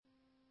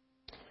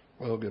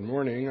Well, good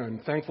morning. I'm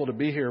thankful to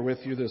be here with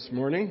you this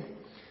morning.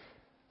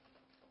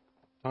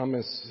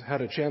 Thomas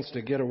had a chance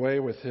to get away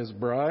with his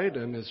bride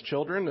and his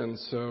children, and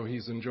so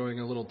he's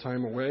enjoying a little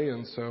time away,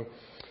 and so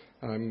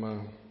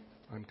I'm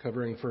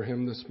covering for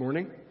him this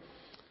morning.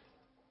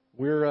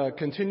 We're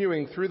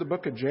continuing through the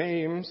book of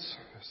James,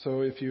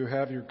 so if you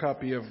have your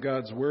copy of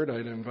God's Word,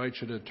 I'd invite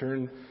you to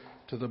turn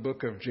to the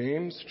book of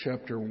James,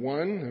 chapter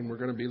 1, and we're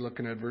going to be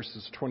looking at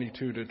verses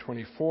 22 to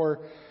 24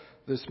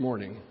 this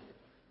morning.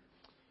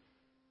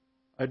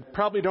 I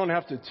probably don't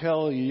have to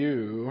tell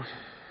you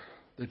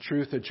the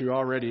truth that you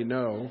already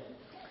know,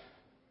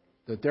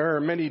 that there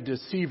are many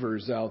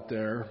deceivers out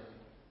there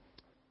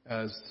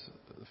as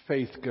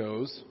faith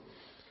goes.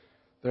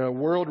 The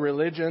world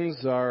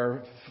religions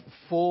are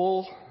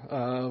full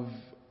of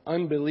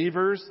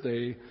unbelievers.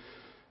 They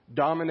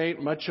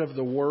dominate much of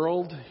the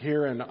world.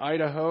 Here in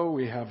Idaho,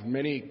 we have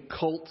many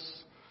cults.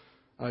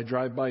 I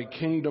drive by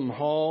Kingdom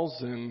Halls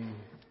and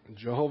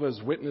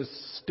Jehovah's Witness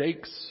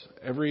stakes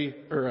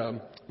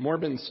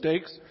Mormon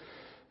stakes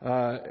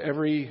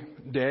every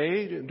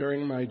day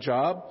during my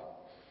job.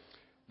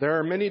 There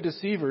are many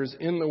deceivers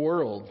in the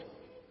world,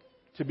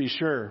 to be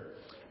sure.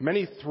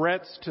 Many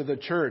threats to the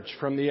church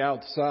from the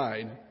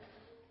outside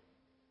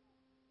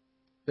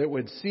that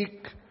would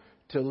seek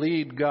to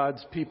lead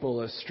God's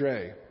people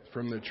astray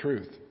from the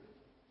truth.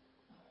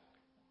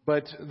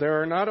 But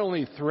there are not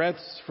only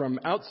threats from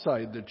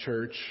outside the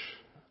church,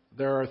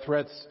 there are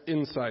threats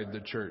inside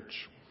the church.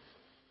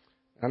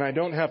 And I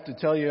don't have to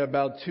tell you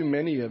about too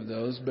many of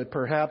those, but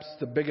perhaps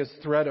the biggest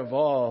threat of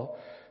all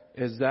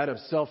is that of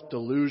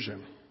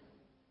self-delusion.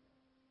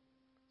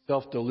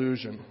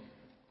 Self-delusion.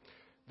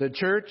 The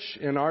church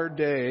in our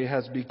day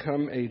has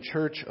become a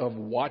church of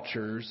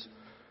watchers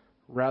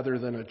rather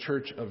than a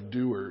church of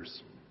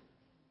doers.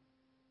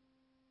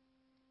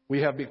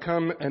 We have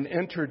become an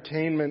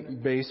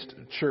entertainment-based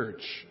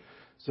church.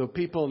 So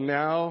people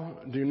now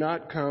do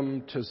not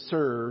come to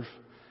serve,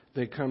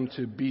 they come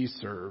to be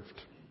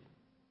served.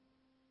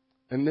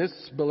 And this,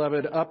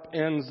 beloved,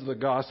 upends the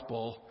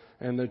gospel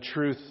and the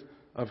truth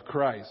of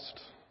Christ.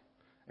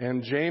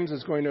 And James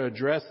is going to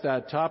address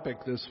that topic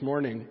this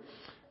morning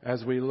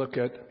as we look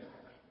at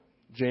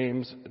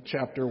James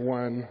chapter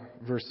 1,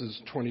 verses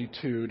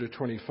 22 to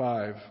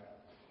 25.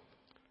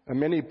 And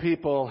many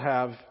people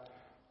have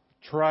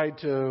tried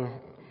to,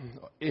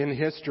 in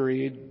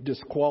history,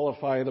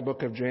 disqualify the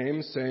book of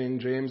James, saying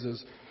James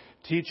is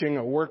teaching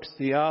a works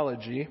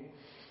theology,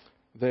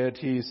 that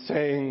he's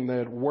saying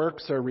that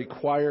works are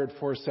required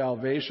for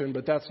salvation,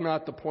 but that's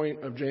not the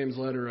point of James'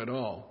 letter at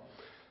all.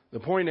 The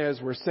point is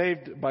we're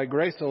saved by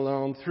grace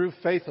alone, through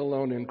faith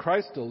alone, in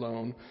Christ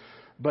alone,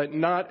 but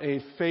not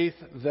a faith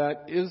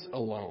that is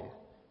alone.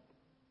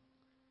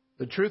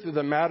 The truth of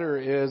the matter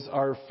is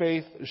our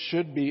faith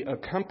should be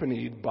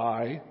accompanied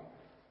by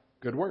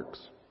good works.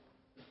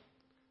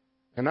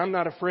 And I'm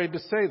not afraid to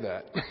say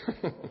that.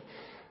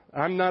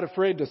 I'm not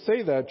afraid to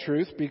say that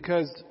truth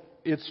because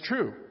it's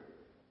true.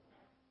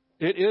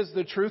 It is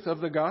the truth of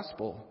the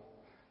gospel.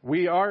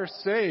 We are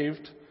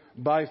saved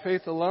by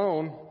faith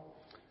alone,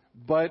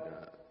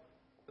 but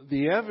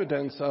the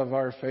evidence of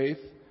our faith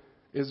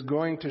is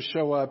going to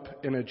show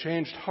up in a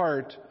changed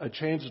heart, a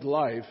changed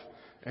life,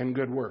 and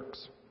good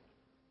works.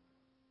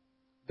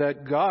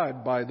 That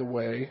God, by the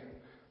way,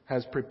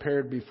 has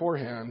prepared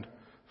beforehand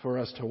for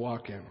us to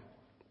walk in.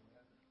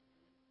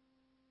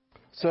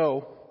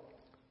 So,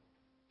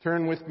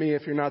 turn with me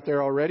if you're not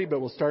there already, but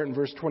we'll start in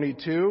verse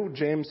 22.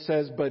 James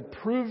says, "But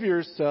prove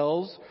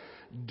yourselves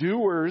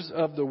doers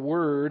of the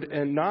word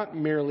and not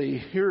merely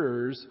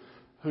hearers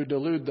who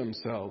delude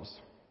themselves.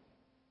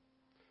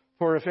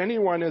 For if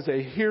anyone is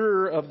a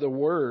hearer of the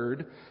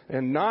word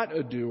and not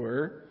a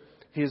doer,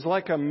 he is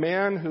like a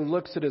man who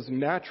looks at his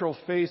natural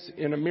face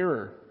in a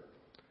mirror.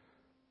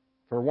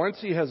 For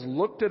once he has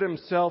looked at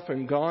himself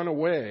and gone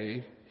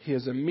away, he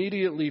has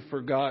immediately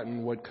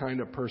forgotten what kind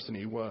of person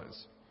he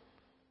was.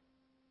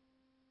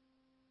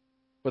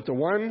 But the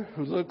one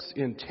who looks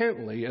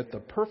intently at the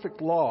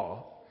perfect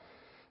law,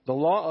 the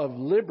law of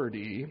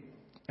liberty,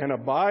 and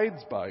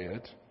abides by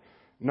it,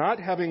 not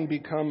having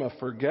become a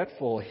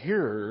forgetful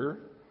hearer,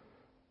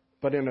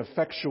 but an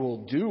effectual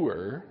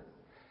doer,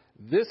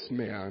 this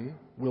man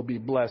will be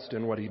blessed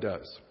in what he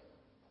does."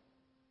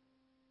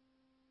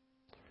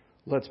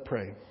 Let's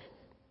pray.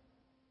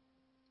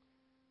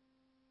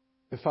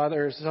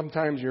 Father,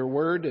 sometimes your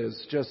word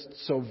is just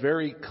so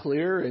very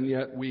clear, and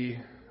yet we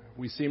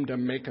seem to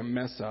make a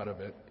mess out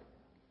of it.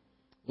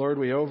 Lord,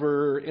 we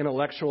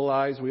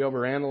over-intellectualize, we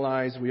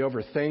overanalyze, we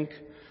overthink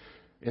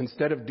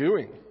instead of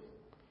doing.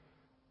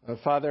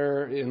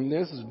 Father, in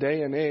this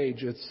day and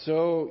age, it's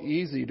so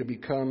easy to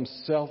become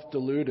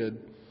self-deluded,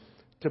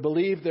 to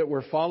believe that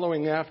we're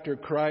following after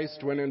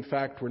Christ when in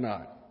fact we're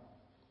not.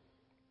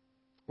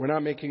 We're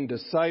not making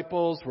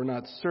disciples, we're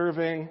not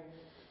serving.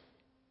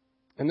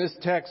 And this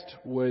text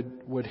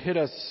would hit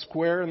us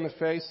square in the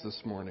face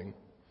this morning.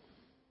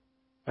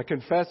 I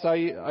confess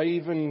I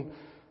even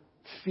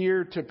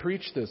fear to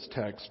preach this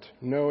text,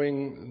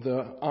 knowing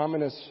the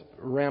ominous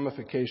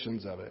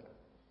ramifications of it.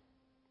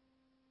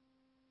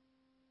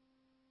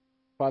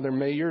 Father,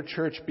 may your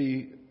church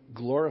be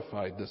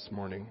glorified this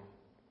morning.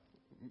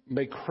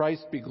 May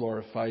Christ be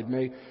glorified.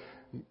 May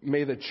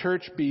the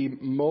church be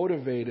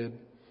motivated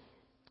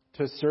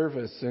to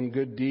service and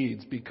good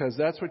deeds, because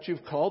that's what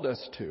you've called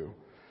us to.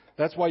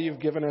 That's why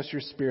you've given us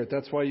your Spirit.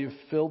 That's why you've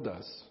filled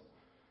us.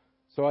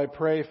 So I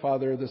pray,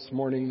 Father, this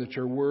morning that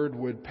your word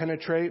would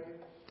penetrate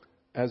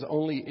as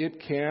only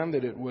it can,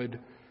 that it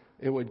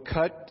would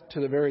cut to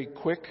the very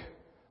quick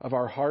of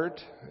our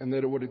heart, and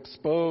that it would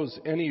expose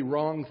any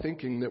wrong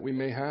thinking that we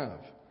may have,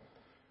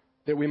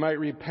 that we might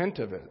repent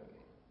of it,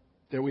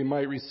 that we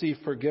might receive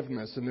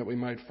forgiveness, and that we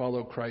might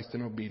follow Christ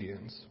in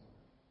obedience.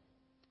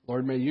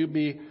 Lord, may you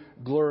be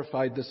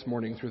glorified this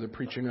morning through the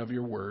preaching of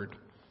your word.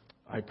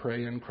 I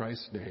pray in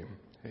Christ's name.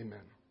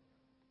 Amen.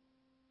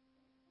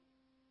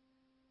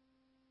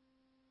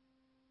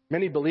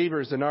 Many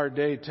believers in our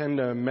day tend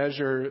to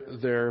measure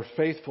their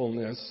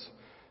faithfulness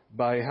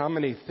by how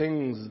many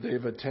things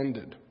they've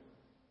attended.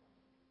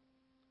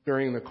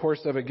 During the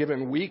course of a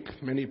given week,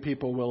 many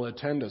people will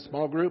attend a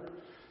small group.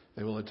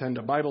 They will attend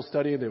a Bible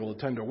study. They will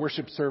attend a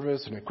worship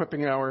service, an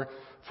equipping hour,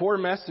 4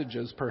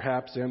 messages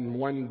perhaps in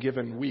one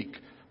given week,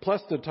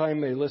 plus the time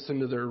they listen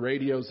to their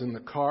radios in the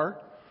car.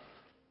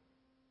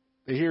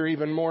 They hear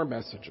even more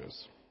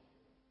messages.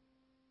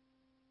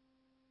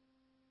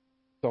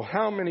 So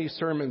how many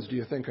sermons do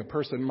you think a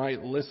person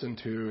might listen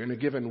to in a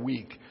given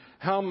week?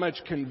 How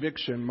much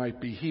conviction might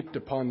be heaped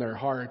upon their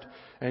heart,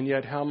 and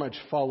yet how much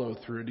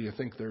follow-through do you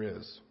think there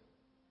is?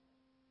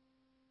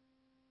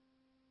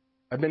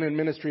 I've been in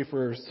ministry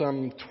for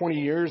some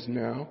 20 years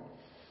now,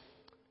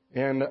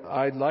 and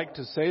I'd like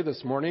to say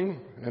this morning,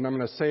 and I'm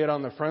going to say it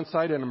on the front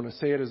side, and I'm going to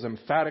say it as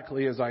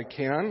emphatically as I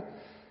can,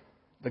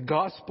 the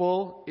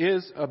gospel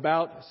is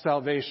about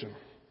salvation.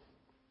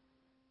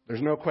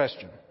 There's no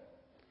question.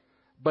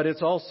 But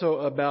it's also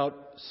about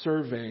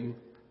serving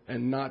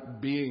and not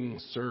being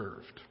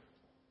served.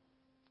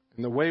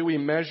 And the way we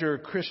measure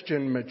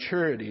Christian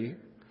maturity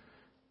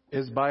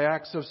is by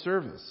acts of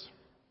service,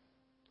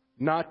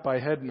 not by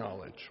head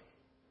knowledge.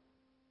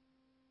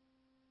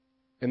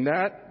 And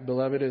that,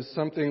 beloved, is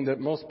something that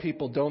most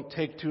people don't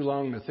take too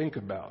long to think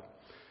about.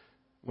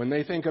 When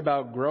they think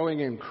about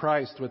growing in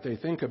Christ, what they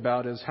think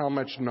about is how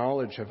much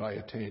knowledge have I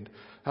attained?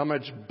 How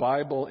much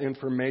Bible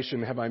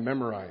information have I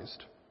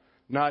memorized?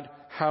 Not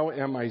how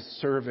am I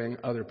serving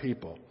other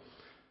people?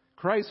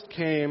 Christ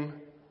came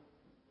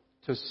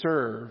to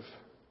serve,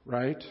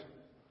 right?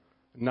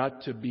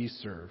 Not to be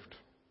served.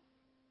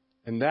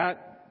 And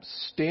that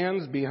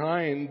stands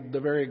behind the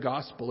very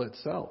gospel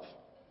itself.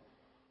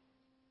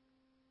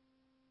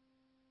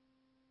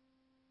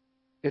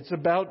 It's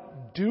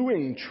about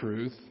doing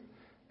truth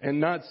and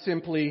not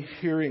simply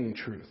hearing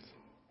truth.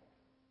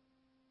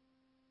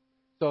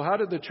 So how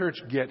did the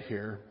church get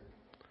here?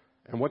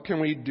 And what can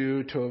we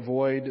do to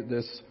avoid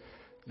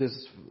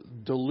this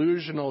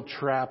delusional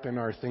trap in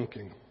our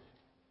thinking?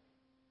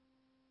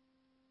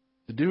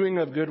 The doing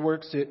of good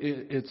works,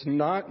 it's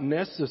not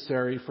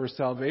necessary for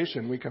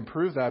salvation. We can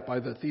prove that by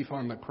the thief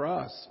on the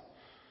cross.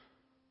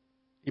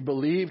 He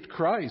believed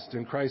Christ,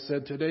 and Christ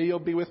said, "Today you'll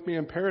be with me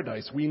in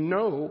paradise." We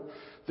know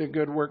that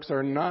good works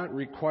are not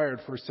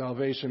required for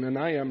salvation, and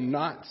I am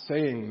not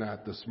saying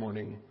that this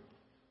morning.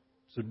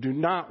 So do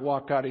not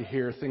walk out of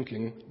here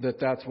thinking that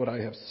that's what I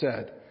have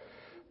said.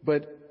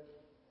 But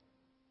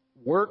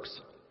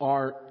works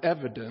are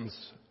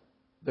evidence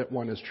that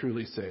one is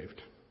truly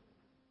saved,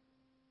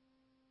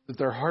 that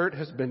their heart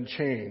has been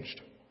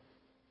changed.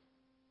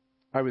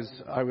 I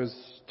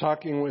was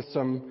talking with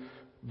some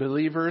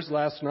believers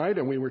last night,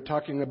 and we were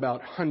talking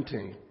about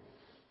hunting.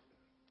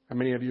 How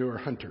many of you are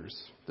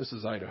hunters? This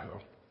is Idaho.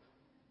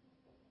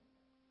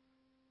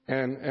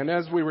 And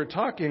as we were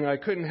talking, I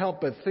couldn't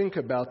help but think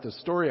about the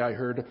story I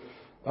heard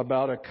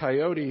about a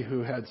coyote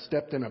who had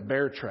stepped in a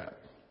bear trap.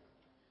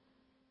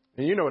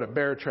 And you know what a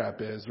bear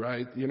trap is,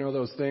 right? You know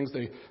those things,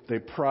 they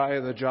pry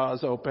the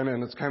jaws open,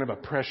 and it's kind of a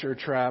pressure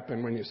trap,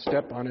 and when you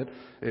step on it,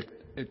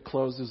 it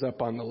closes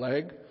up on the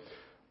leg.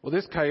 Well,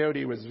 this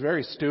coyote was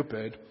very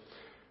stupid,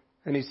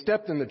 and he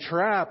stepped in the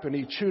trap, and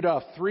he chewed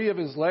off 3 of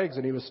his legs,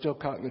 and he was still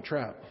caught in the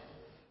trap.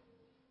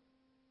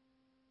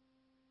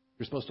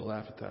 You're supposed to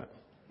laugh at that.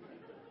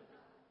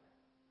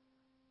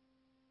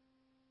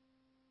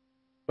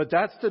 But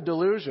that's the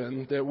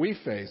delusion that we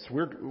face.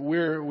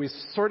 We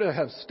sort of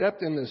have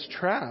stepped in this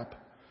trap,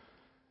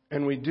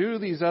 and we do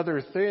these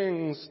other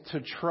things to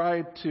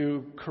try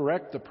to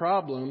correct the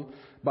problem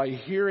by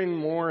hearing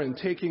more and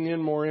taking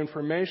in more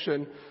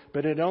information,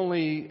 but it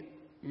only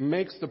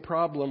makes the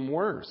problem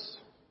worse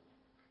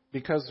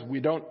because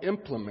we don't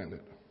implement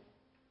it.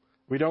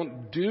 We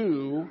don't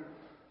do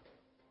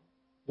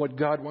what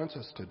God wants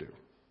us to do.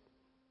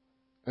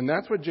 And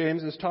that's what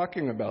James is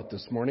talking about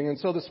this morning. And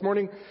so this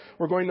morning,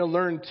 we're going to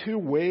learn 2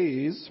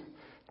 ways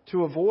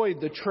to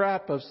avoid the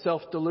trap of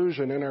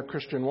self-delusion in our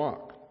Christian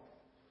walk.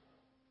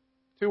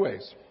 2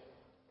 ways.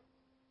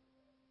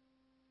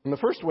 And the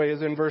first way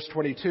is in verse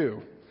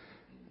 22.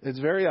 It's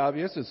very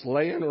obvious. It's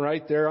laying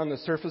right there on the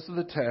surface of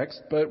the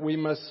text, but we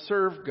must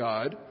serve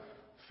God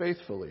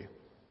faithfully.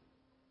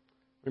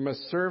 We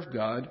must serve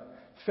God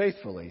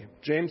faithfully.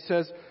 James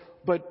says,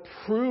 but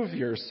prove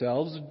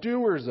yourselves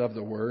doers of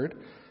the word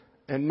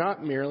and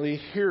not merely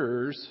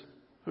hearers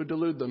who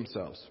delude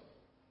themselves.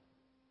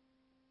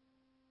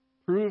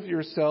 Prove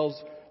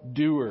yourselves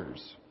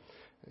doers.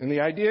 And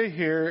the idea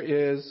here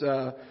is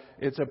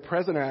it's a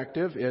present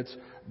active. It's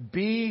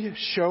be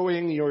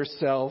showing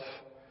yourself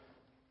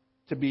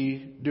to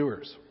be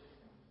doers.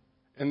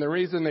 And the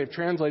reason they've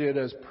translated it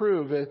as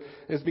prove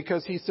is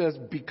because he says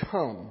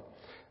become.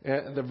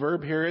 The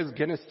verb here is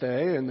geneste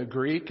in the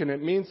Greek, and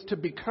it means to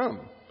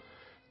become.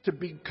 To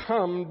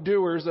become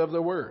doers of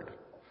the word,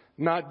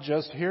 not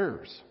just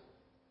hearers.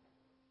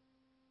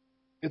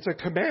 It's a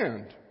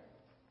command.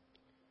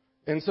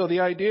 And so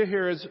the idea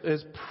here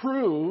is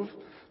prove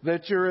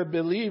that you're a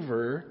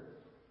believer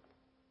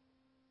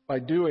by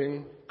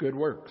doing good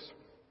works.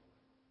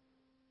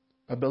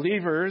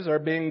 Believers are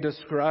being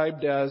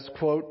described as,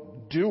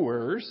 quote,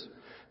 doers.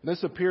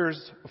 This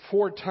appears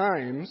 4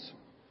 times,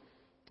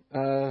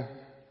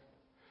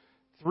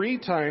 3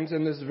 times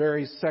in this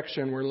very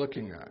section we're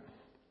looking at.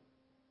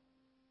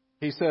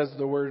 He says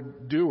the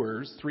word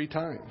doers 3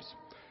 times.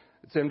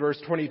 It's in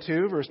verse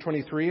 22, verse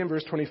 23, and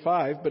verse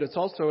 25, but it's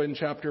also in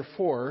chapter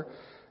 4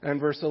 and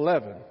verse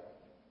 11.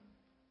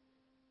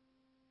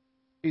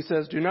 He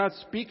says, do not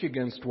speak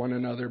against one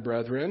another,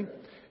 brethren.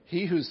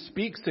 He who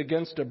speaks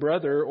against a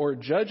brother or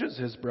judges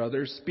his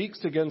brother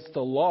speaks against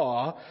the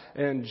law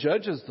and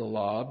judges the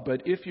law.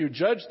 But if you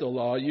judge the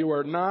law, you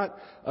are not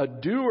a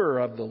doer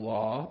of the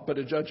law, but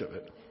a judge of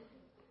it.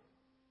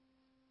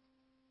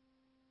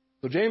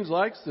 So James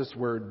likes this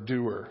word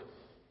doer.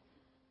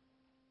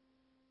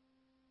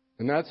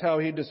 And that's how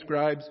he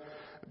describes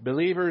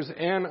believers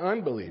and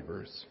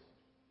unbelievers.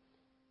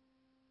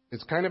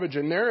 It's kind of a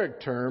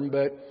generic term,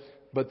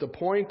 but the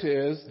point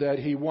is that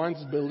he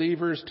wants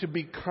believers to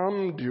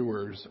become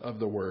doers of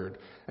the word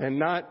and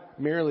not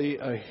merely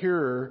a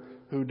hearer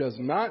who does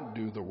not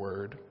do the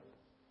word,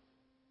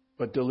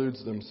 but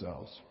deludes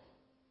themselves.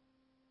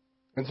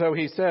 And so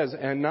he says,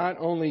 and not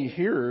only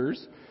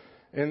hearers,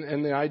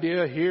 and the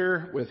idea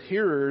here with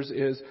hearers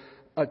is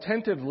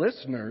attentive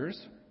listeners,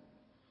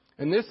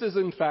 and this is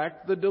in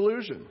fact the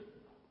delusion.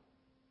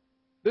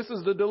 This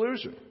is the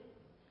delusion.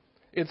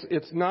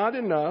 It's not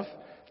enough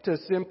to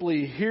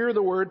simply hear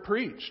the word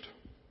preached.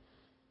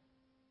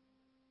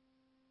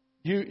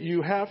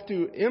 You have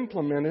to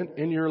implement it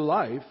in your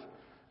life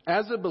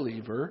as a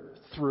believer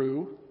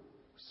through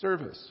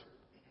service.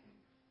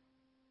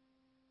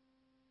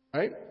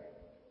 Right?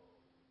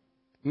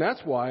 And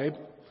that's why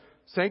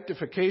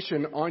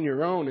sanctification on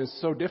your own is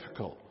so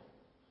difficult.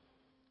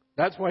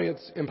 That's why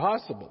it's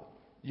impossible.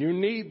 You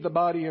need the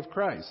body of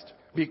Christ,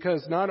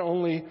 because not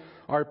only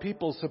are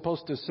people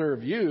supposed to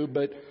serve you,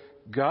 but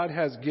God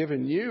has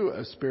given you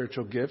a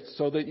spiritual gift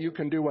so that you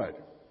can do what?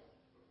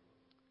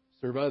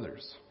 Serve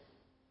others.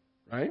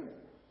 Right?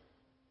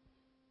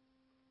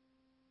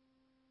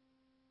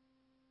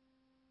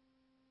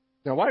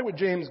 Now, why would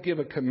James give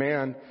a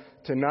command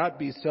to not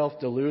be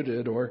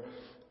self-deluded, or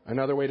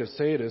another way to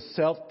say it is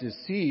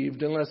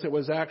self-deceived, unless it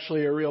was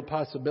actually a real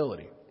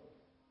possibility?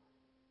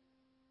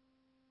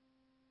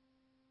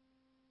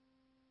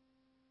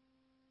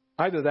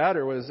 Either that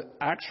or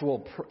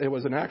it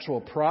was an actual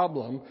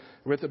problem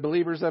with the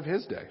believers of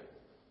his day.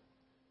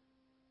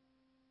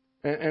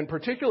 And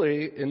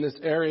particularly in this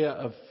area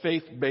of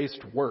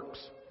faith-based works.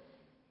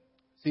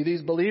 See,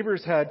 these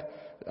believers had,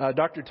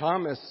 Dr.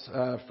 Thomas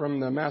from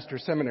the Master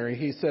Seminary,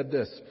 he said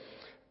this.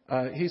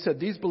 He said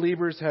these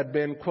believers had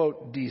been,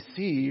 quote,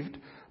 deceived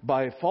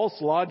by false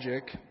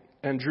logic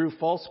and drew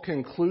false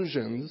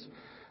conclusions,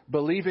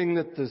 believing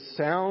that the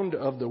sound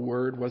of the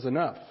word was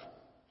enough.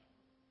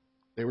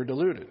 They were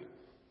deluded.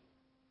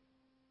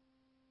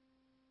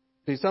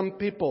 See, some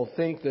people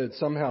think that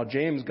somehow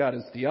James got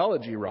his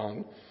theology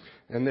wrong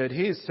and that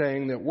he's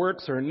saying that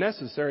works are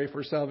necessary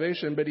for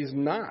salvation, but he's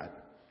not.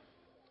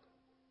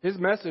 His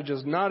message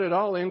is not at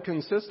all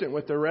inconsistent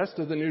with the rest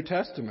of the New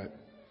Testament.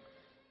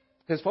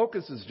 His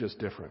focus is just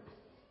different.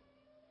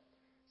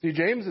 See,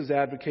 James is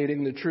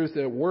advocating the truth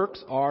that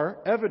works are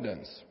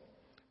evidence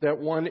that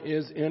one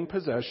is in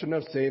possession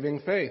of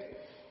saving faith.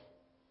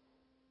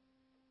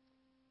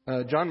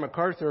 John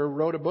MacArthur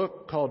wrote a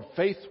book called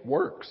Faith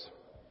Works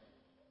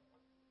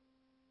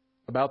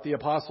about the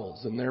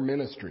apostles and their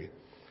ministry.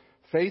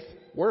 Faith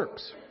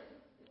works.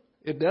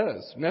 It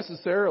does,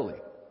 necessarily.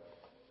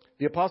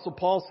 The Apostle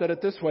Paul said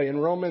it this way in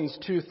Romans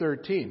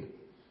 2:13.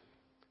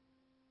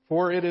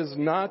 For it is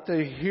not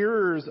the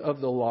hearers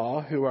of the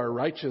law who are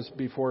righteous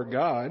before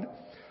God,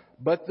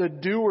 but the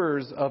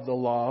doers of the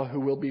law who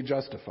will be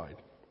justified.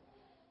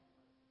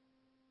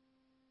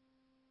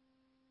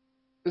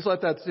 Just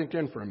let that sink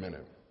in for a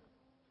minute.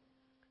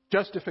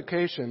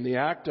 Justification, the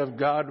act of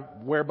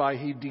God whereby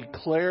he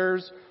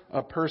declares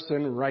a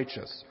person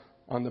righteous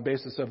on the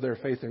basis of their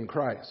faith in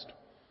Christ.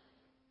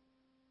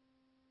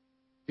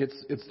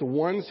 It's the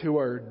ones who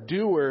are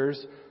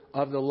doers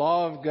of the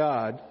law of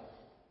God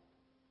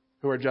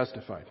who are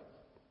justified.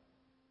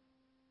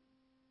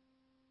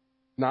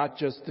 Not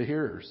just the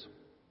hearers.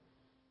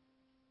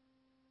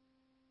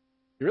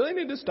 You really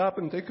need to stop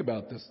and think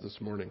about this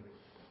morning.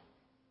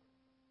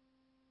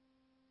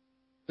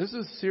 This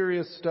is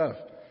serious stuff.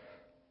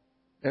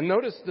 And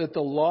notice that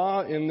the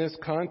law in this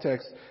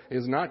context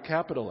is not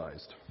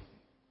capitalized.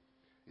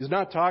 He's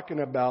not talking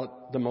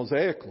about the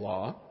Mosaic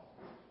law.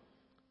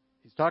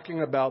 He's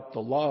talking about the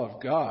law of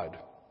God,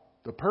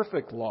 the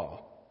perfect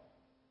law,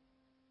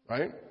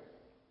 right?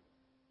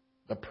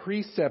 The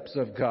precepts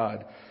of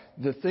God,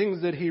 the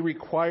things that He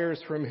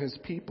requires from His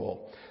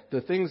people,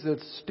 the things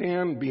that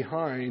stand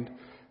behind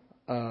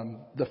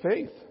the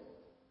faith.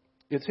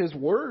 It's His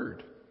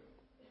Word.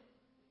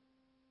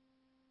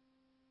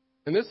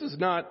 And this is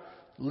not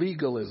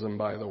legalism,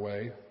 by the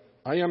way.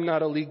 I am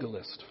not a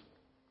legalist.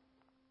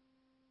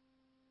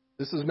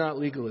 This is not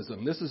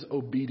legalism. This is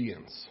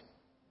obedience.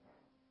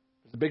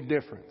 There's a big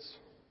difference.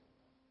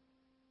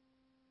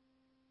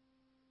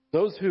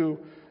 Those who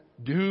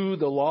do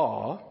the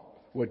law,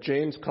 what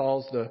James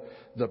calls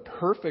the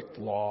perfect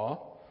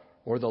law,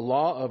 or the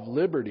law of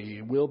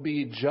liberty, will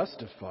be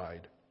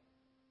justified.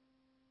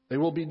 They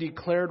will be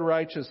declared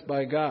righteous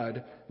by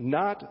God,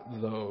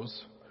 not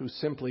those who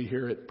simply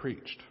hear it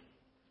preached.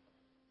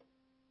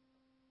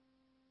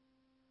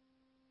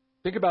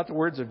 Think about the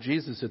words of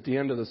Jesus at the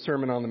end of the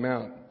Sermon on the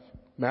Mount,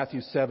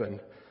 Matthew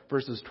 7,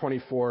 verses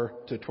 24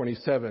 to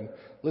 27.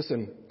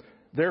 Listen,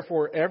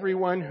 therefore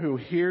everyone who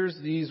hears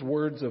these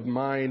words of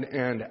mine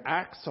and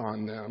acts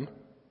on them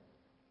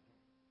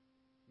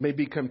may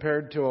be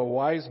compared to a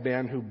wise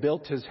man who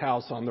built his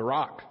house on the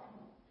rock.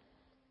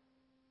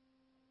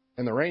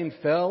 And the rain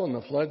fell, and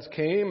the floods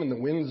came, and the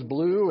winds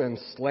blew and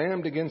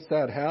slammed against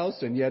that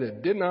house, and yet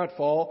it did not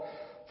fall,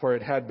 for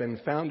it had been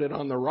founded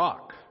on the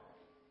rock.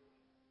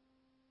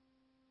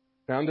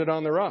 Founded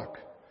on the rock.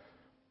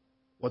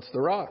 What's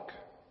the rock?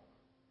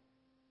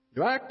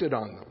 You acted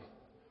on them.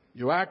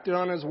 You acted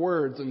on His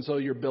words, and so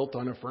you're built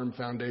on a firm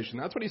foundation.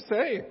 That's what He's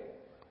saying.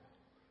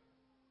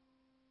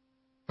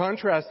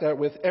 Contrast that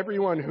with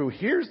everyone who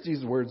hears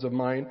these words of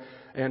mine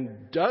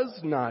and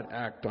does not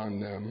act on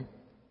them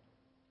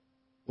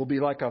will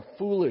be like a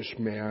foolish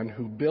man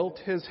who built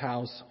his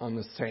house on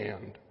the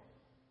sand.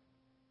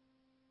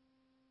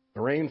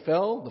 The rain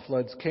fell, the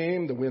floods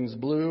came, the winds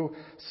blew,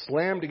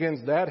 slammed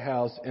against that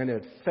house, and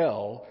it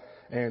fell,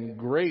 and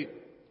great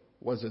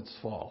was its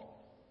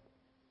fall.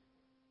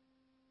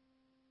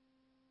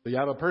 So you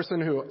have a person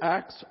who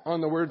acts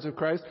on the words of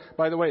Christ.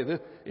 By the way,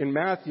 in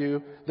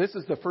Matthew, this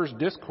is the first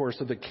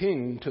discourse of the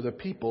king to the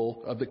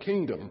people of the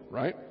kingdom,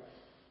 right?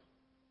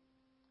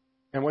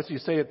 And what's he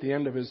say at the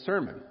end of his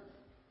sermon?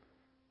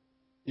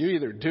 You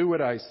either do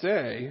what I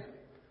say,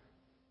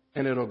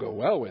 and it'll go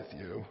well with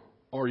you,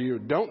 or you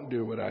don't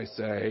do what I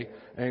say,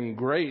 and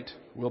great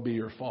will be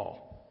your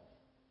fall.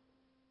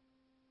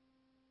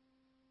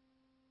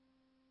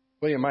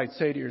 Well, you might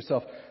say to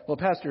yourself, well,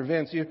 Pastor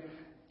Vince,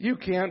 you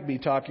can't be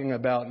talking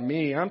about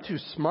me. I'm too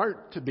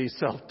smart to be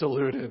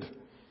self-deluded.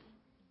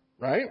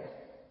 Right?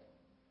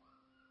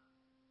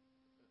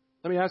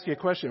 Let me ask you a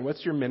question.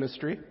 What's your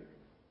ministry?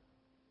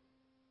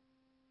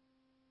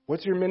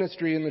 What's your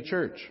ministry in the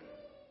church?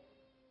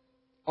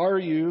 Are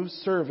you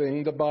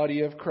serving the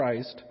body of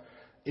Christ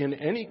in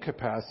any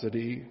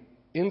capacity,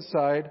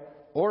 inside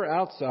or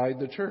outside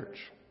the church?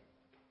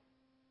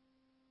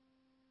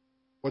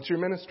 What's your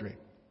ministry?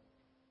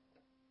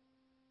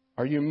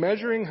 Are you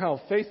measuring how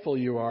faithful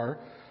you are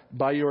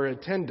by your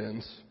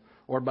attendance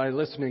or by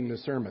listening to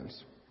sermons?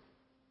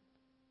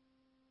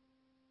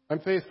 I'm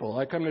faithful.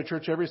 I come to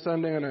church every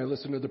Sunday and I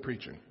listen to the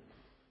preaching.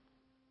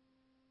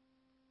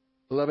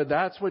 Beloved,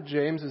 that's what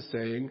James is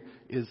saying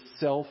is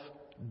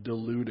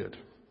self-deluded.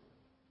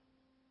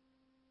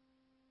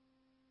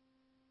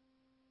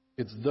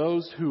 It's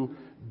those who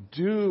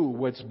do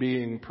what's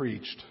being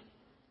preached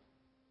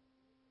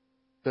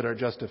that are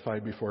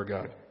justified before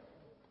God.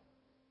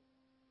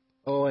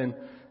 Oh, and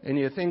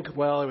you think,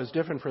 well, it was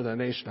different for the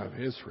nation of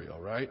Israel,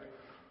 right?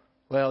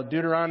 Well,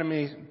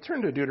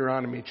 turn to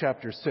Deuteronomy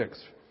chapter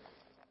 6.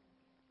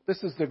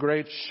 This is the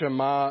great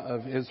Shema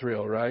of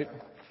Israel, right?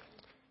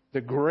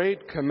 The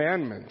great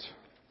commandment.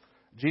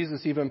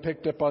 Jesus even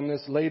picked up on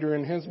this later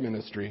in His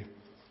ministry.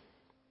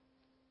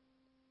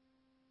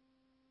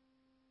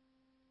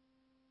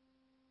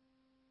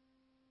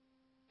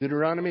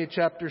 Deuteronomy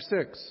chapter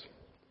 6.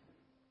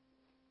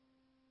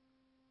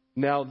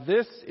 Now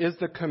this is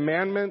the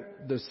commandment,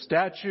 the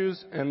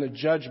statutes, and the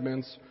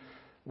judgments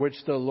which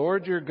the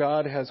Lord your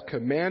God has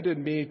commanded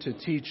me to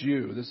teach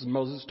you. This is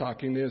Moses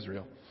talking to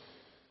Israel.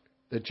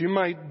 That you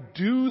might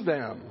do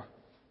them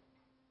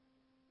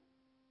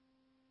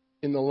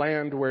in the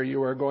land where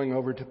you are going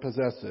over to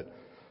possess it.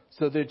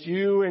 So that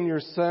you and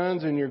your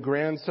sons and your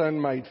grandson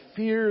might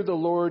fear the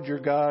Lord your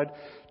God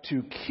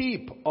to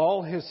keep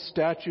all His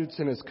statutes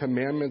and His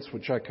commandments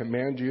which I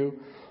command you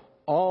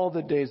all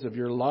the days of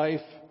your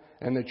life,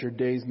 and that your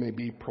days may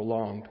be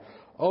prolonged.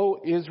 O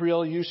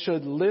Israel, you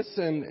should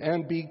listen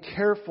and be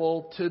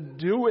careful to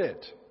do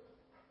it,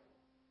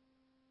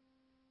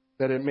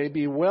 that it may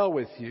be well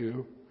with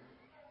you,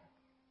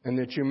 and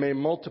that you may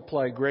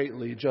multiply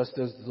greatly, just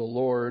as the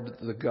Lord,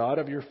 the God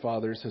of your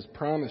fathers, has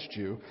promised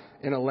you,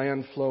 in a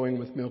land flowing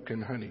with milk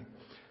and honey.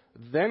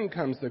 Then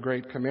comes the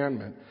great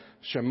commandment.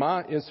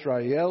 Shema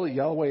Israel,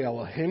 Yahweh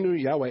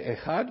Eloheinu, Yahweh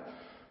Echad.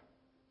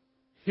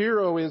 Hear,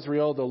 O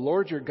Israel, the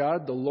Lord your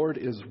God, the Lord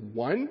is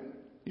one.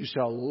 You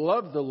shall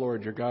love the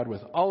Lord your God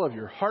with all of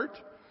your heart,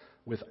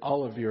 with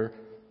all of your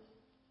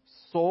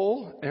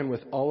soul, and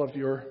with all of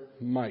your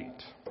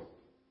might.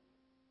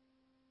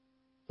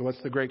 So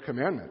what's the great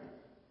commandment?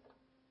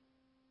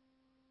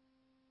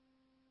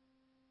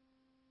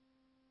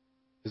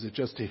 Is it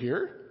just to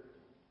hear?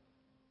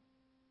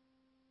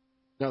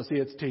 No, see,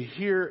 it's to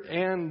hear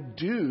and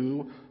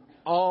do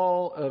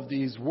all of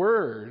these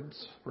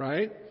words,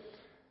 right?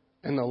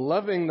 And the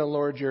loving the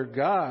Lord your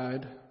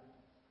God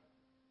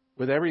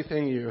with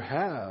everything you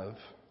have,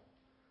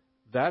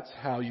 that's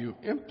how you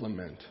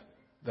implement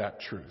that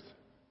truth.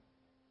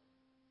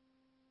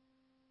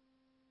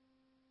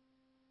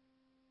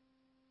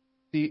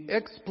 See,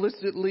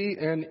 explicitly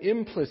and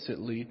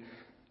implicitly,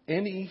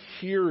 any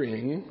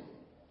hearing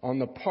on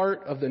the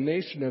part of the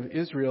nation of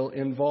Israel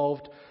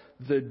involved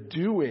the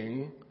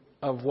doing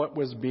of what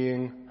was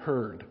being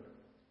heard.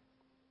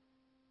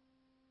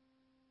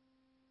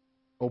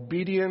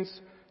 Obedience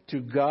to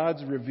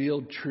God's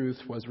revealed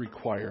truth was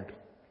required.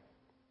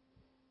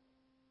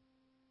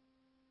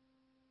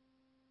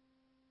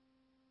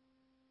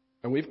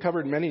 And we've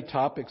covered many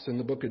topics in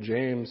the book of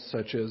James,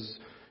 such as,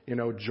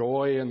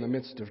 joy in the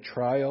midst of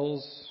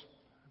trials.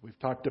 We've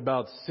talked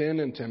about sin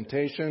and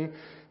temptation.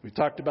 We've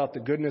talked about the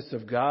goodness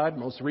of God.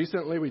 Most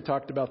recently, we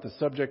talked about the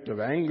subject of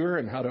anger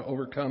and how to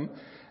overcome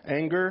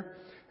anger.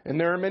 And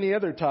there are many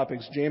other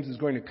topics James is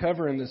going to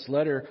cover in this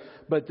letter,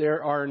 but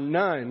there are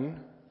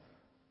none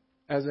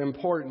as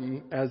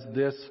important as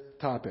this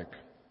topic.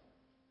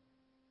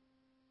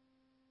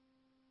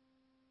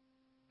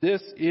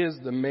 This is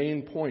the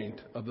main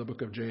point of the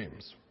book of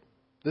James.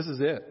 This is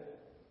it.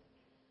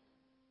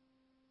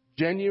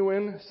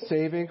 Genuine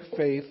saving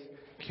faith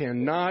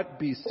cannot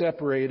be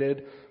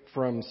separated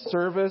from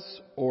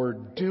service or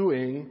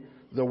doing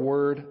the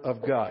Word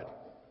of God.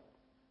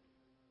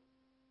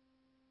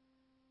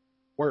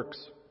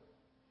 Works.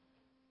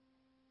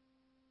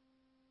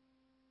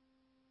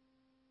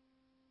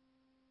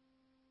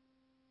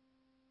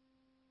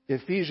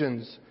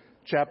 Ephesians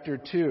chapter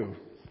 2.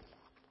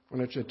 Why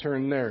don't you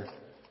turn there?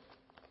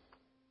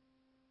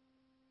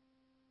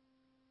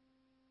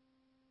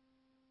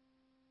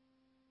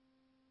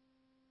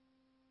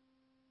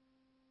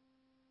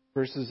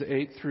 Verses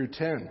 8 through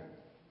 10.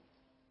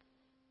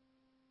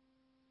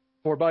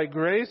 For by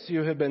grace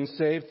you have been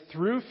saved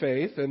through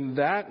faith, and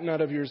that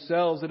not of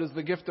yourselves, it is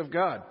the gift of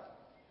God.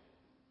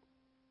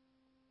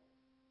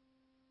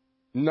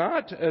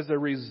 Not as a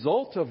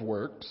result of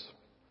works,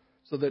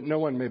 so that no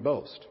one may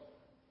boast.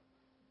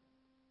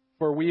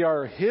 For we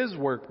are His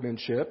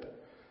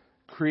workmanship,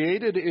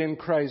 created in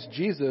Christ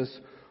Jesus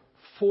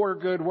for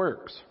good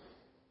works,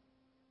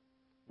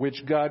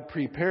 which God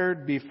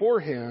prepared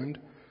beforehand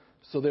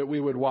so that we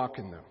would walk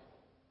in them.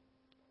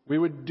 We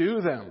would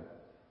do them.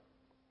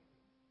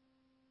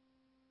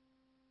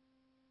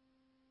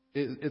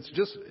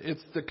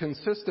 It's the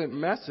consistent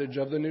message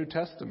of the New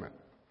Testament.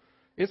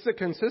 It's the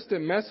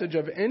consistent message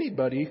of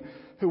anybody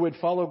who would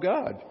follow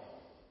God.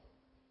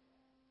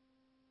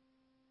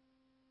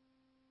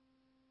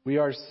 We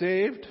are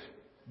saved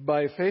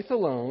by faith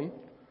alone,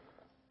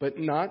 but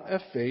not a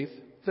faith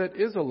that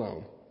is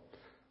alone.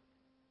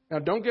 Now,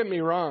 don't get me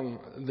wrong.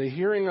 The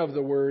hearing of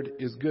the word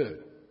is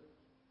good.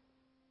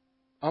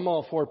 I'm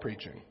all for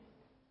preaching.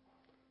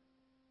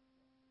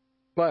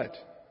 But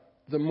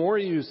the more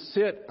you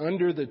sit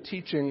under the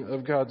teaching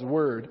of God's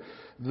word,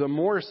 the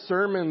more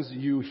sermons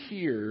you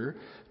hear,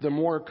 the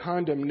more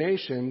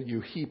condemnation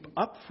you heap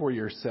up for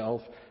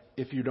yourself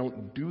if you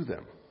don't do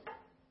them.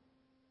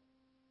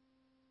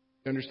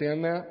 You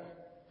understand that?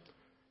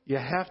 You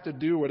have to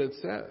do what it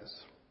says.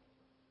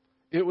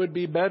 It would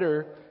be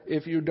better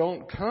if you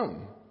don't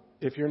come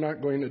if you're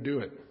not going to do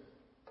it.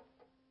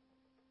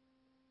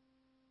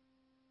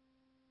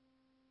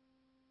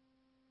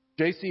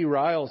 J.C.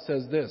 Ryle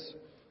says this: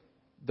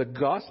 the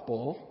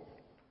gospel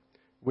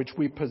which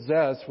we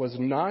possess was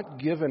not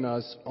given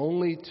us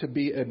only to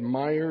be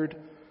admired,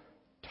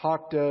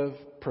 talked of,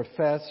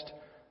 professed,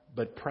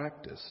 but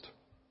practiced.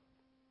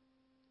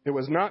 It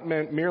was not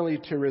meant merely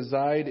to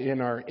reside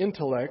in our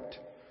intellect,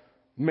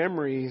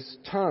 memories,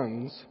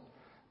 tongues,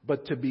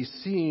 but to be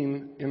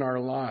seen in our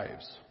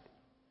lives.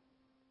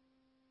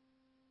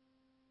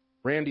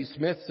 Randy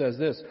Smith says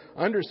this: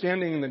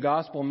 understanding the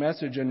gospel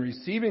message and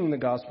receiving the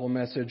gospel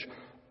message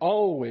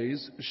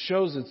always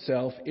shows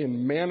itself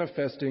in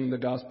manifesting the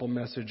gospel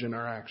message in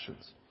our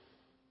actions.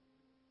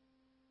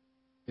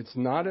 It's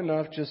not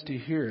enough just to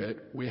hear it,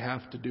 we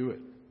have to do it.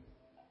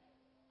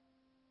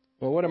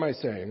 Well, what am I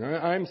saying?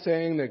 I'm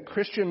saying that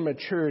Christian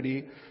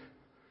maturity,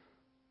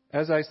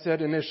 as I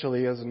said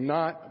initially, is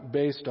not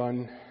based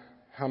on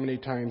how many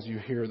times you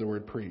hear the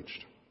word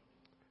preached.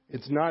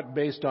 It's not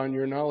based on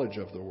your knowledge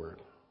of the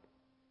word.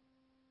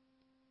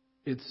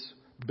 It's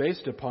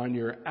based upon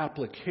your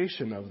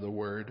application of the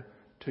word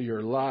to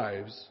your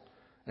lives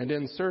and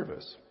in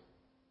service.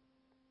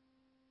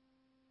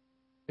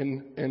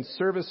 in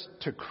service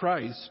to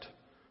Christ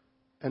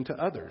and to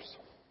others.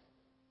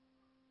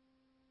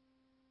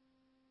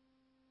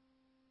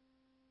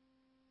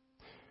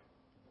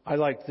 I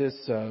like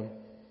this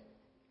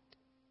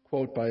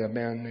quote by a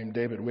man named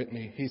David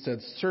Whitney. He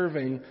said,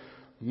 "Serving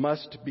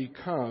must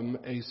become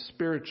a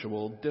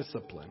spiritual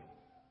discipline.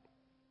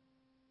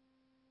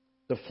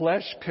 The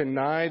flesh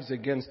connives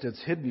against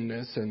its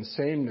hiddenness and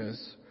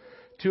sameness.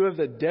 Two of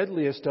the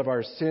deadliest of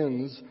our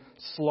sins,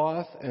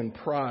 sloth and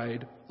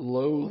pride,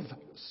 loathe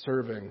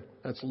serving."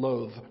 That's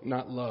loathe,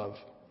 not love.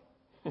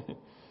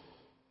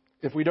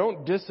 If we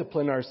don't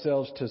discipline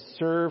ourselves to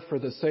serve for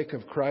the sake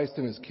of Christ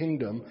and His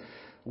kingdom,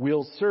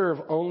 we'll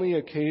serve only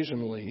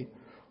occasionally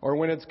or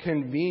when it's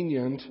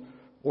convenient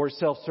or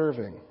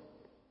self-serving.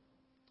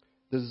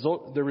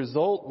 The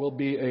result will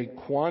be a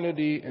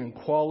quantity and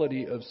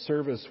quality of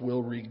service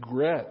we'll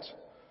regret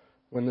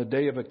when the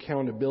day of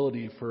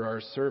accountability for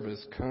our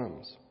service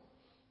comes.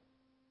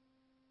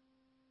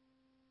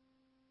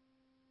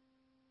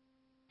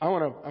 I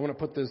want to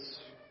put this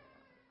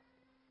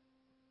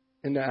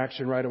into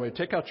action right away.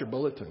 Take out your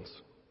bulletins.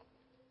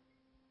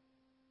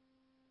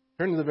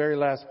 Turn to the very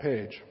last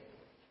page.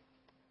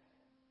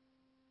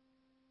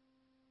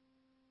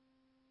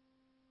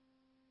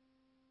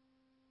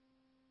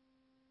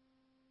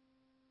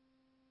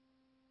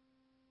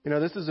 You know,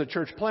 this is a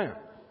church plant.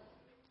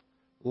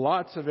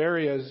 Lots of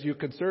areas you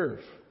could serve.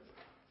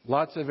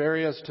 Lots of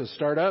areas to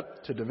start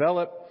up, to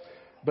develop.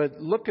 But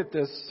look at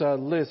this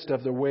list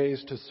of the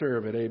ways to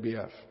serve at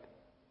ABF.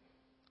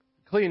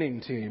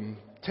 Cleaning team,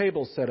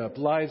 table setup,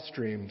 live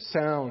stream,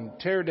 sound,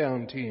 tear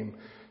down team,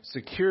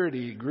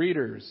 security,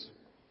 greeters,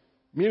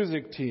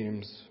 music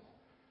teams,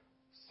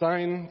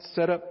 sign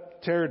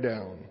setup, tear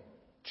down,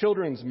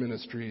 children's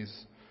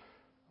ministries,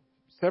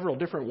 several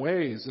different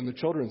ways in the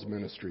children's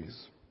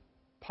ministries,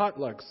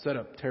 potluck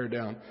setup, tear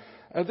down.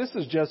 This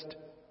is just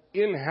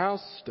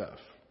in-house stuff.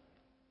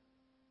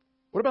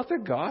 What about the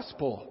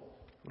gospel?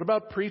 What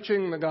about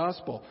preaching the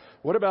gospel?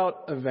 What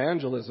about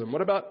evangelism?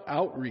 What about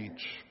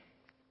outreach?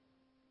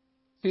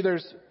 See, 1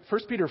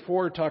 Peter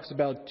 4 talks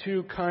about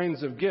two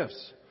kinds of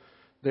gifts.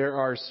 There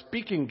are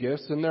speaking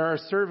gifts and there are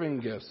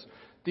serving gifts.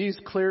 These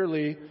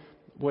clearly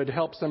would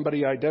help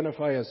somebody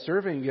identify a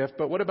serving gift,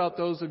 but what about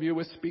those of you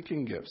with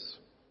speaking gifts?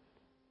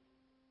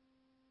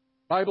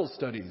 Bible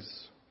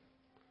studies.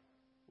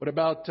 What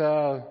about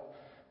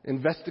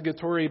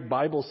investigatory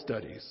Bible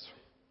studies?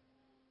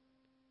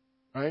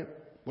 Right?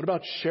 What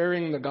about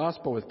sharing the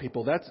gospel with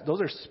people? Those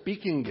are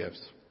speaking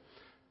gifts.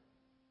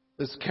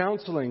 This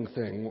counseling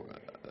thing,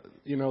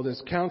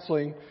 this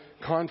counseling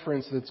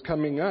conference that's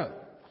coming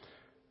up.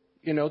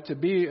 To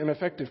be an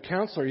effective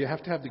counselor, you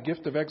have to have the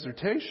gift of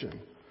exhortation.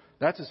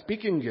 That's a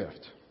speaking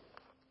gift,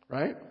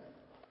 right?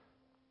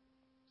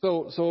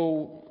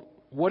 So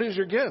what is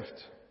your gift?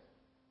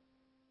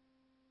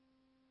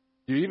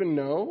 Do you even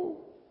know?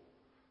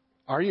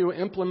 Are you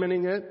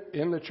implementing it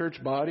in the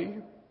church body?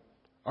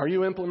 Are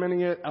you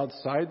implementing it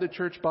outside the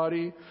church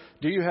body?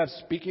 Do you have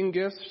speaking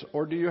gifts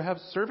or do you have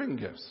serving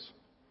gifts?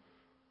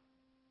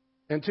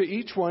 And to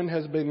each one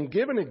has been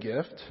given a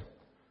gift.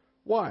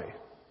 Why?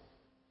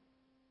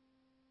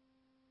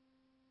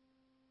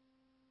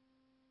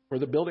 For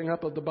the building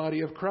up of the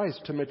body of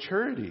Christ to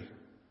maturity.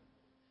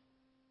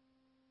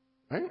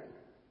 Right?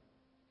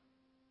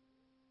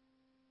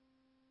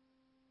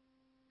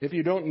 If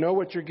you don't know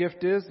what your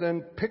gift is,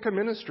 then pick a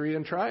ministry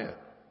and try it.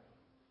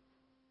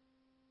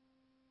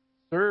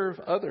 Serve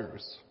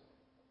others.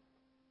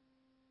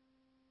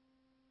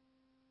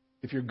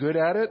 If you're good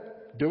at it,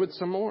 do it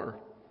some more.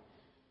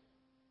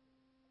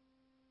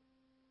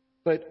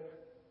 But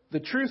the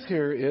truth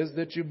here is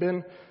that you've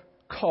been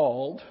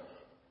called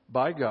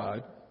by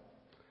God.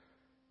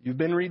 You've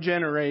been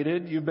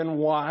regenerated. You've been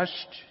washed.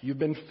 You've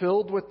been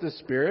filled with the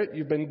Spirit.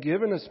 You've been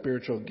given a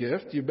spiritual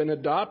gift. You've been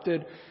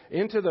adopted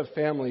into the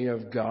family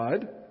of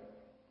God.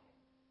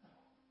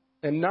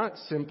 And not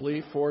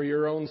simply for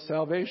your own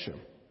salvation.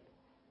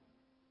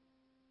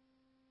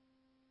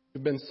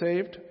 You've been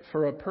saved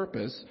for a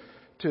purpose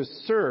to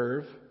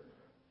serve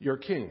your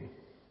King.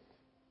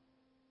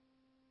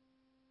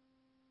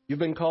 You've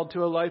been called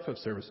to a life of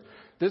service.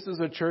 This is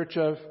a church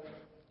of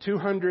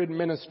 200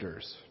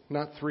 ministers,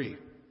 not 3.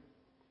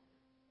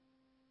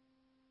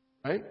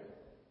 Right?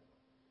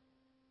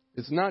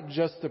 It's not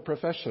just the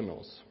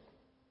professionals.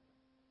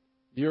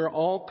 You're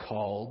all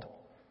called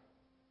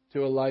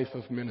to a life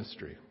of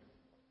ministry.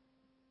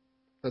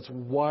 That's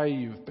why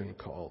you've been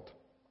called.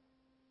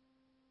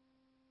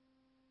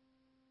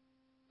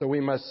 So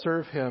we must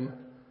serve Him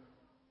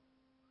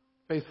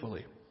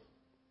faithfully.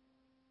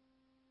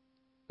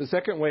 The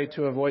second way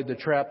to avoid the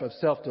trap of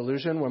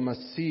self-delusion, we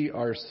must see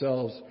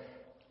ourselves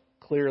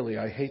clearly.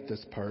 I hate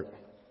this part.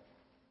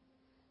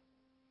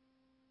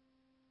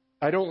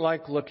 I don't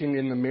like looking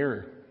in the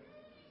mirror.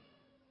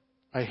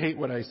 I hate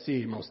what I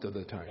see most of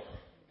the time.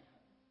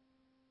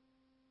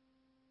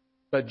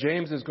 But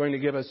James is going to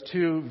give us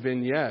 2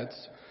 vignettes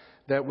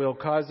that will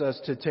cause us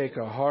to take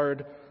a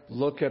hard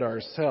look at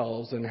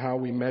ourselves and how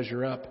we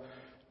measure up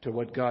to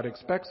what God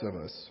expects of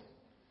us.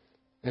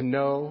 And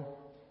no,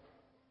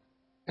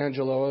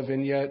 Angelo, a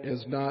vignette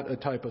is not a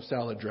type of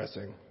salad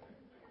dressing.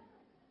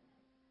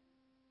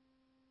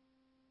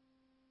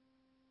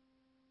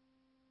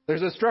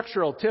 There's a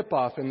structural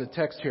tip-off in the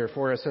text here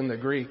for us in the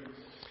Greek.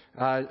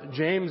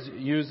 James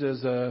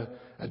uses a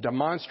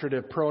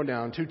demonstrative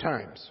pronoun 2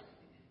 times.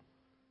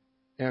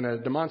 And a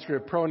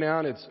demonstrative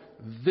pronoun, it's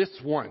this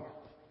one,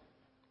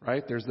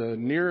 right? There's a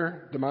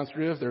near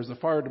demonstrative, there's a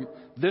far,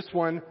 this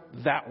one,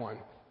 that one.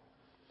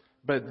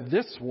 But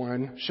this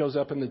one shows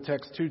up in the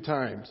text 2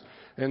 times.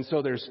 And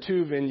so there's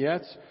 2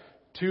 vignettes,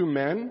 2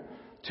 men,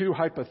 2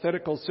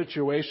 hypothetical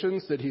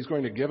situations that he's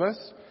going to give us.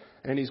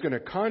 And he's going to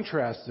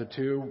contrast the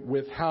 2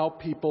 with how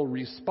people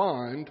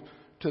respond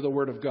to the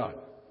Word of God.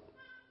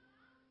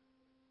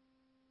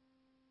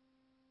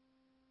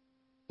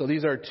 So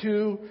these are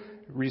 2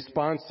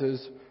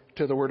 responses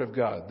to the Word of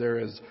God. There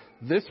is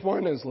this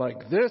one is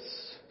like this,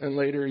 and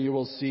later you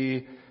will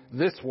see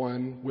this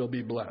one will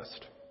be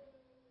blessed.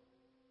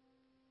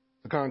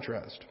 The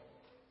contrast.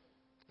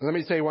 Let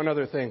me say one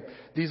other thing.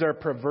 These are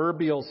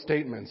proverbial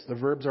statements. The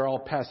verbs are all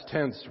past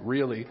tense,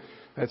 really.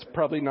 It's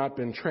probably not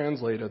been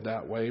translated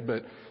that way,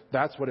 but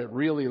that's what it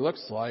really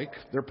looks like.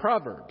 They're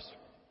proverbs.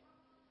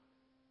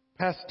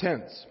 Past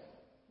tense.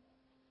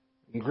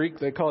 In Greek,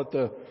 they call it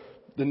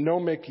the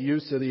gnomic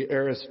use of the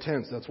aorist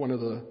tense. That's one of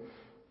the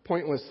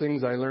pointless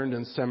things I learned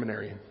in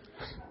seminary.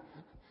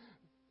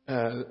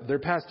 They're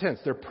past tense.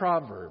 They're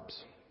proverbs.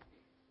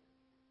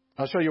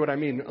 I'll show you what I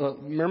mean.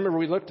 Remember,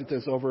 we looked at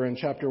this over in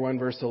chapter 1,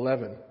 verse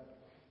 11.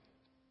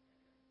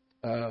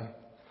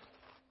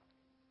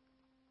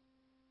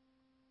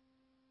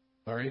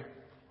 Sorry,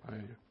 I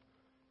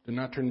did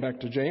not turn back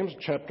to James.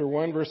 Chapter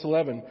 1, verse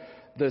 11.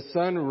 The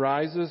sun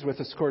rises with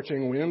a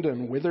scorching wind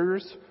and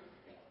withers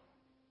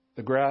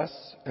the grass,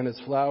 and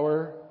its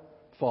flower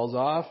falls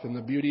off, and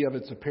the beauty of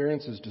its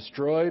appearance is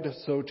destroyed.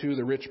 So too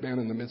the rich man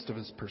in the midst of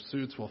his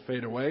pursuits will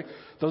fade away.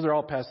 Those are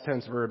all past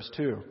tense verbs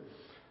too.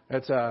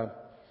 It's a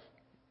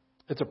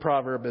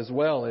proverb as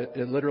well.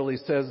 It literally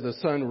says the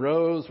sun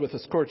rose with a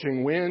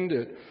scorching wind.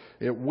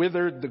 It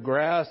withered the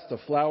grass. The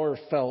flower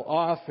fell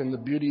off, and the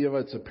beauty of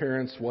its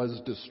appearance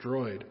was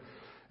destroyed.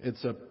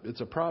 It's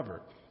a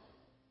proverb.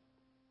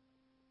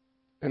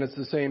 And it's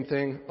the same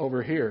thing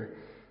over here.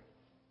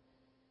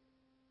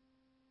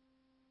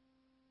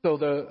 So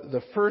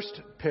the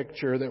first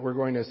picture that we're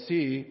going to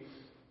see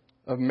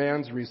of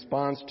man's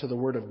response to the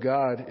Word of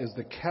God is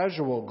the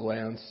casual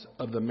glance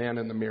of the man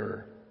in the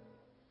mirror.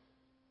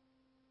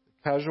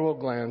 Casual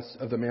glance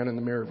of the man in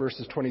the mirror,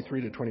 verses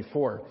 23 to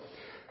 24.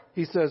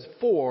 He says,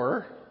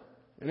 for,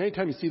 and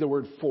anytime you see the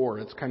word for,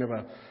 it's kind of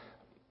a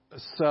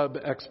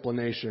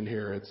sub-explanation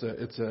here.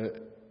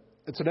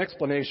 It's an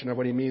explanation of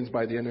what he means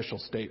by the initial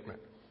statement,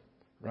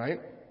 right?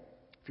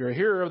 If you're a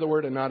hearer of the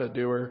word and not a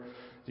doer,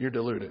 you're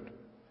deluded.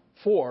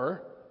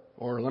 For,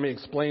 or let me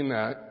explain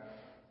that,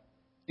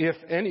 if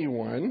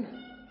anyone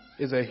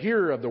is a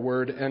hearer of the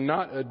word and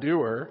not a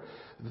doer,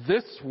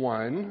 this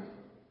one,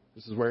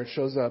 this is where it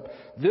shows up,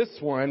 this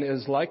one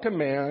is like a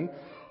man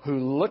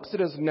who looks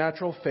at his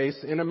natural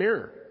face in a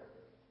mirror.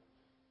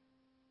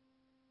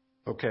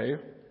 Okay.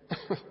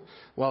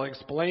 Well,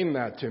 explain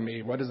that to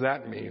me. What does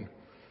that mean?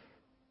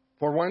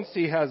 For once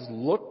he has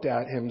looked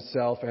at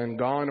himself and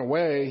gone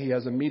away, he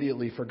has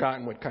immediately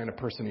forgotten what kind of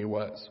person he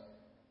was.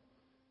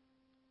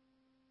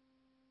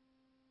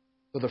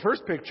 So the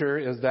first picture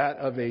is that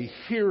of a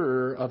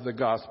hearer of the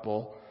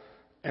gospel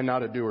and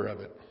not a doer of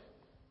it.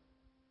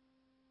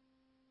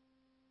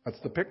 That's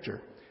the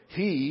picture.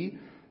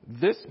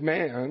 This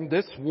man,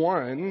 this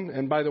one,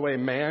 and by the way,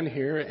 man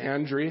here,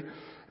 Andri,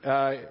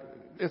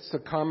 it's a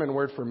common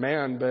word for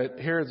man, but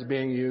here it's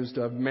being used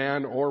of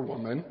man or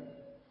woman.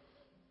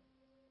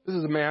 This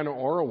is a man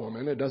or a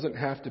woman. It doesn't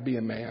have to be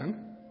a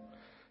man.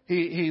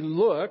 He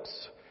looks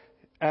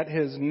at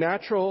his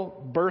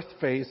natural birth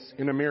face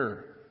in a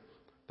mirror.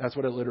 That's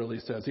what it literally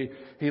says.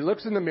 He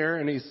looks in the mirror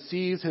and he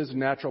sees his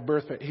natural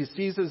birth face. He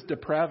sees his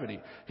depravity.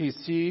 He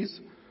sees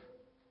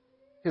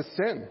his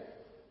sin.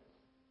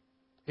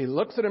 He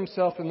looks at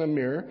himself in the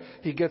mirror.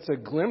 He gets a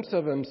glimpse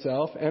of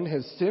himself and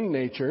his sin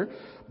nature,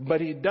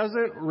 but he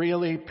doesn't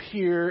really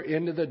peer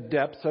into the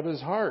depths of his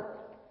heart.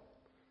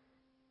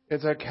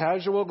 It's a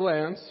casual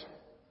glance,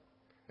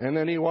 and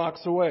then he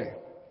walks away.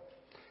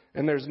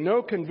 And there's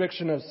no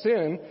conviction of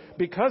sin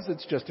because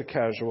it's just a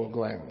casual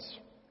glance.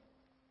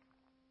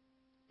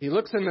 He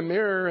looks in the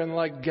mirror and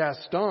like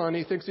Gaston,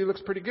 he thinks he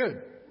looks pretty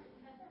good.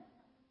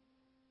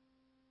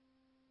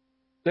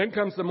 Then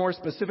comes the more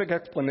specific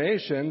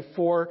explanation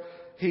for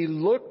he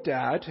looked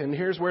at, and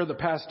here's where the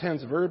past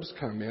tense verbs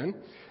come in.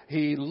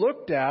 He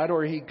looked at,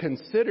 or he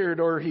considered,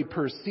 or he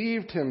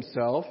perceived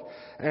himself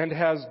and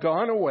has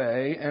gone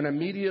away and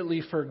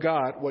immediately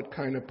forgot what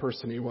kind of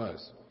person he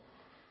was.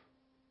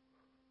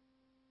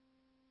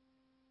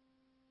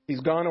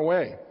 He's gone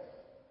away.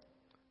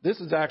 This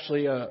is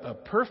actually a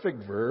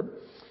perfect verb,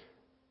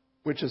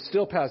 which is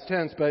still past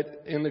tense,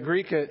 but in the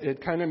Greek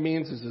it kind of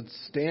means as it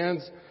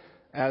stands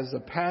as a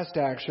past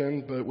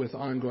action, but with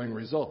ongoing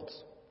results.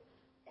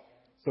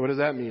 So what does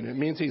that mean? It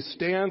means he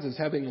stands as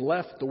having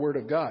left the Word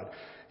of God.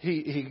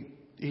 He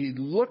he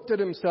looked at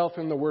himself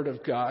in the Word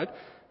of God.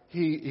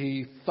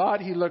 He thought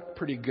he looked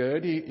pretty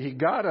good. He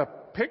got a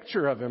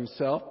picture of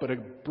himself, but a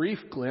brief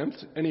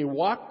glimpse, and he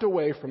walked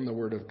away from the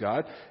Word of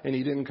God, and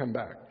he didn't come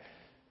back.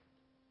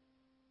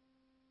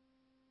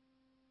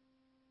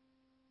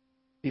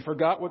 He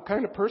forgot what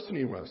kind of person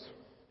he was.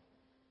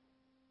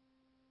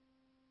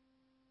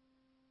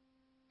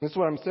 That's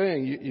what I'm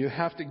saying. You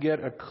have to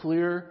get a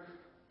clear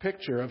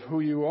picture of who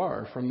you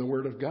are from the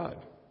Word of God.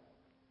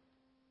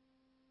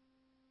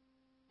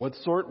 What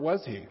sort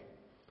was he?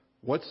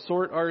 What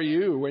sort are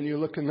you when you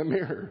look in the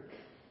mirror?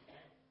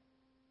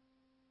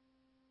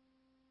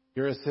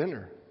 You're a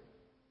sinner.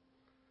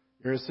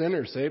 You're a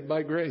sinner saved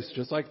by grace,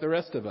 just like the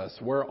rest of us.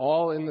 We're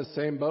all in the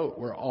same boat.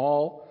 We're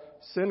all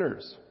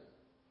sinners.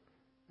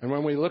 And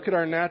when we look at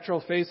our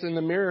natural face in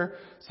the mirror,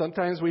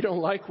 sometimes we don't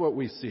like what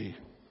we see.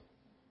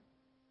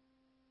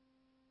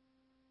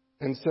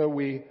 And so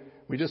we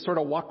just sort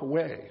of walk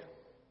away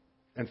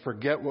and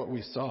forget what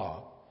we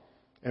saw.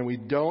 And we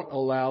don't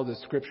allow the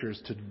Scriptures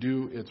to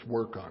do its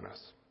work on us.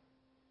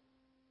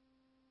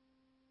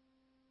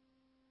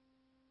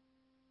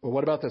 Well,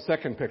 what about the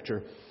second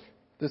picture?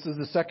 This is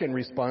the second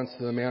response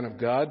to the man of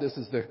God. This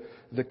is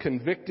the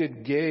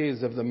convicted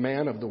gaze of the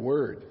man of the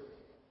Word.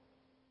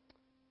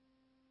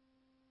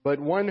 But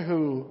one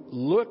who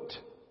looked,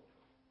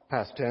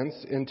 past tense,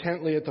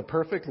 intently at the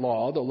perfect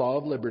law, the law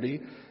of liberty,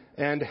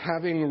 and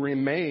having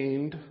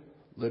remained,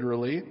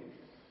 literally,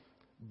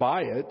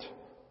 by it,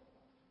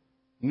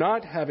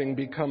 not having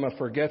become a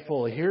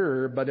forgetful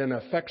hearer, but an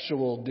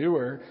effectual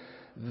doer,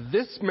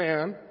 this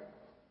man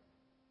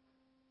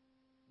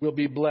will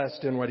be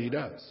blessed in what he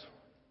does.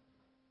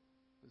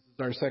 This is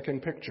our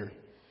second picture.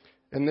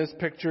 And this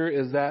picture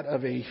is that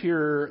of a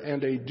hearer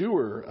and a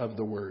doer of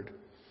the word.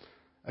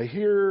 A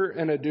hearer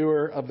and a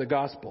doer of the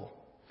gospel.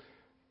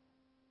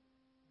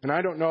 And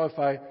I don't know if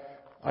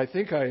I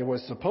think I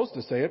was supposed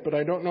to say it, but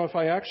I don't know if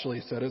I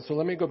actually said it. So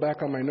let me go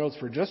back on my notes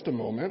for just a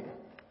moment.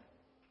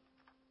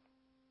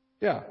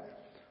 Yeah,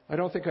 I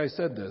don't think I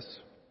said this.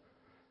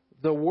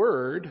 The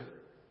word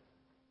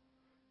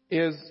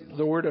is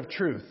the word of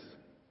truth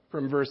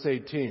from verse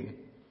 18.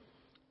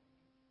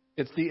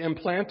 It's the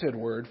implanted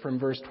word from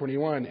verse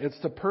 21. It's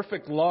the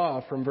perfect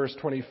law from verse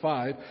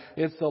 25.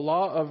 It's the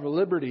law of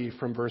liberty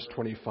from verse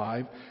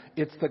 25.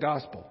 It's the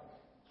gospel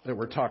that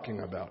we're talking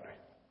about.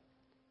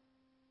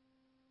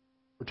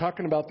 We're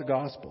talking about the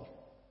gospel.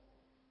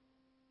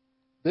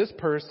 This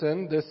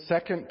person, this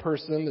second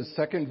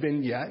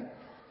vignette,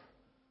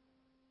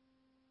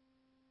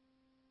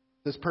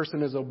 this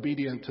person is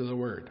obedient to the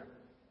word.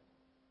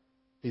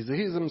 He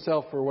sees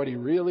himself for what he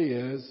really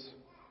is.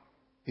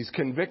 He's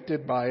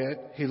convicted by it.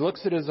 He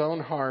looks at his own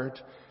heart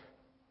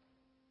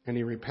and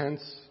he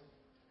repents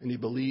and he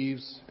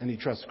believes and he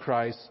trusts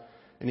Christ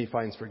and he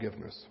finds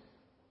forgiveness.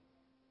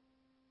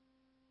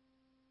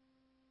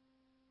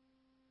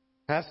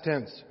 Past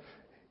tense.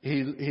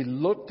 He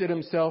looked at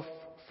himself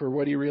for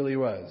what he really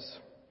was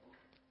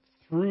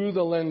through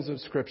the lens of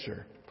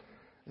Scripture.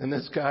 And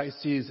this guy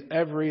sees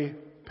every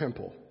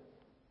pimple,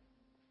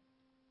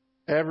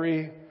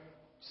 every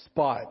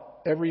spot,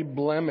 every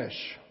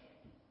blemish.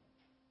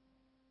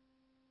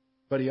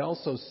 But he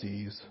also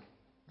sees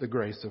the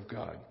grace of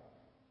God.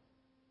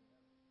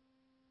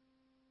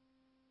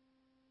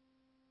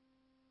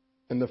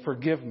 And the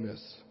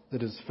forgiveness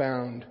that is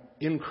found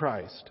in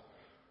Christ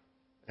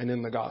and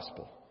in the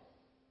gospel.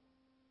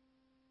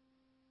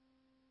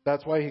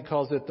 That's why he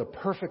calls it the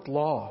perfect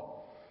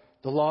law,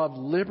 the law of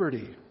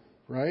liberty,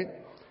 right?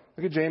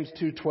 Look at James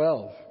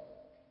 2:12.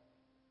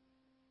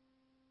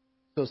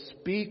 So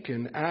speak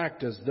and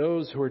act as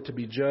those who are to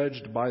be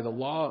judged by the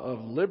law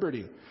of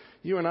liberty.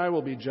 You and I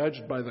will be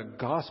judged by the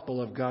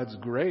gospel of God's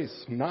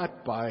grace,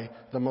 not by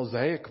the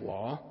Mosaic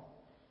law.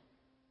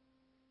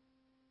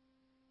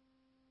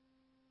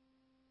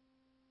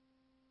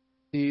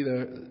 See,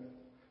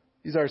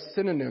 these are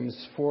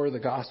synonyms for the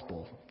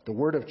gospel. The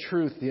word of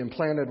truth, the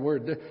implanted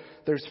word.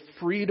 There's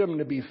freedom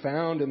to be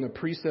found in the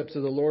precepts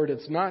of the Lord.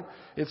 It's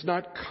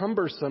not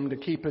cumbersome to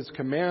keep His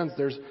commands.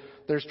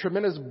 There's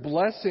tremendous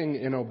blessing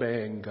in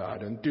obeying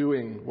God and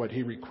doing what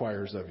He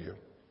requires of you.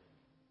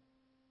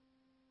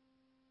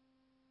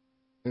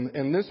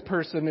 And this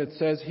person, it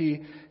says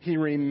he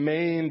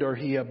remained or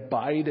he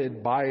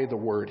abided by the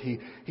word.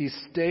 He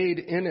stayed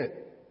in it.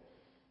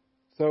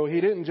 So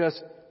he didn't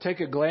just take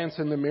a glance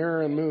in the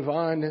mirror and move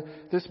on.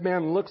 This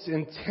man looks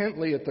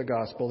intently at the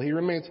gospel. He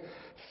remains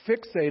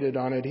fixated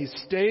on it. He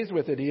stays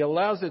with it. He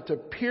allows it to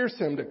pierce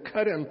him, to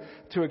cut him,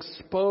 to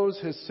expose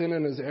his sin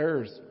and his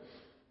errors.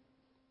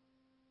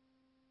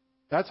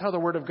 That's how the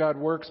Word of God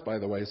works, by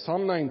the way.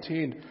 Psalm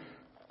 19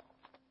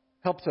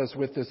 helps us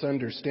with this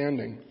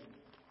understanding.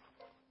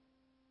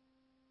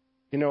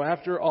 You know,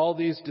 after all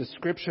these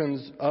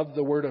descriptions of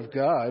the Word of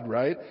God,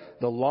 right?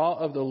 The law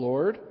of the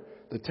Lord,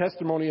 the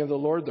testimony of the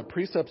Lord, the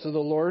precepts of the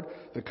Lord,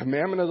 the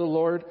commandment of the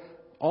Lord,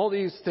 all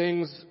these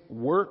things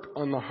work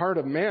on the heart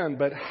of man,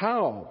 but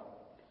how?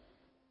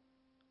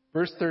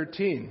 Verse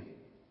 13,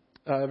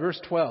 verse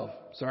 12,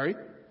 sorry.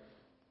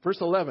 Verse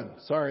 11,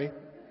 sorry.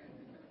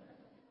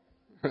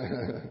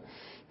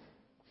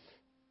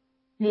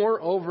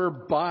 Moreover,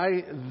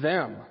 by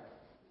them.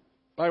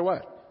 By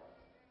what?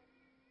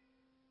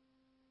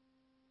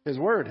 His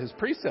word, his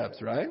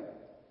precepts, right?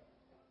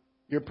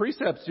 Your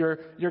precepts,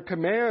 your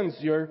commands,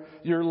 your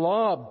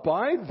law.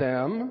 By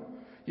them,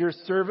 your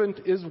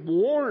servant is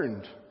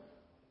warned.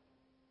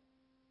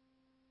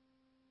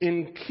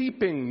 In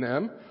keeping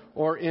them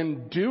or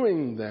in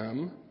doing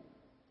them,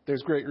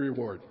 there's great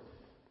reward.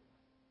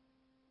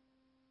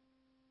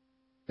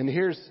 And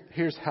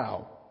here's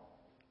how.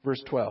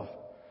 Verse 12.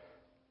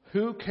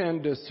 Who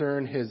can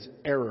discern his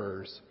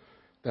errors?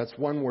 That's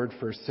one word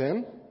for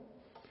sin.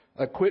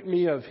 Acquit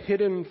me of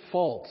hidden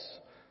faults.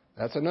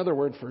 That's another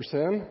word for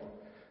sin.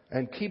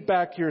 And keep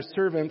back your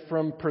servant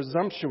from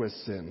presumptuous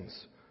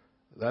sins.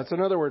 That's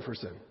another word for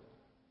sin.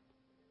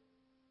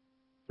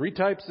 3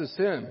 types of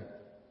sin.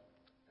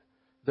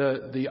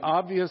 The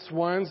obvious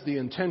ones, the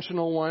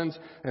intentional ones,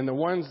 and the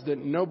ones that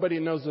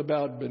nobody knows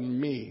about but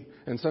me.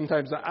 And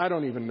sometimes I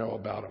don't even know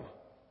about them.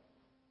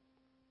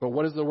 But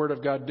what does the Word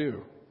of God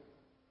do?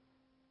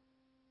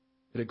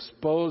 It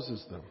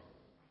exposes them.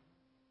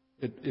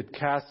 It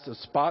casts a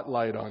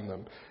spotlight on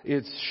them.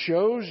 It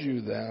shows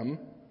you them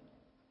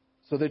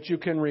so that you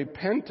can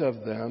repent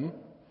of them.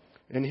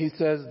 And he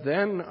says,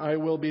 then I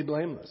will be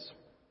blameless.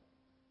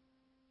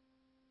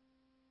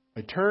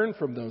 I turn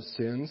from those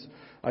sins.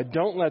 I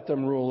don't let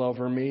them rule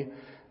over me.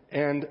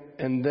 And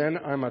then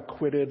I'm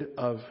acquitted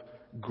of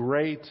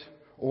great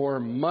or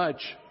much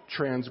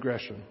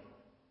transgression.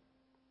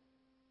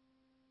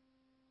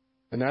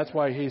 And that's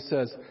why he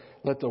says,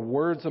 let the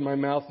words of my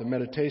mouth, the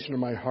meditation of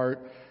my heart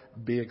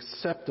be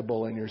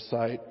acceptable in your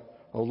sight,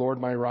 O Lord,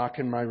 my rock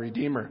and my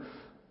redeemer.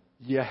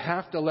 You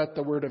have to let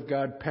the word of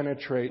God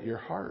penetrate your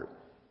heart.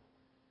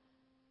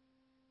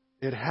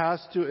 It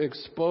has to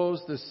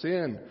expose the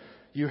sin.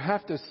 You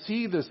have to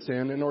see the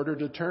sin in order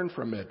to turn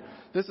from it.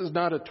 This is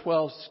not a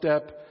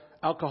 12-step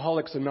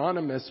Alcoholics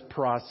Anonymous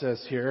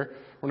process here.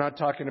 We're not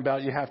talking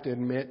about you have to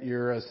admit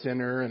you're a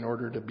sinner in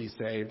order to be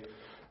saved.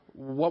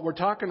 What we're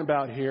talking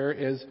about here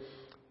is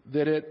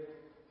that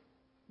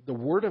the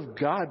Word of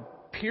God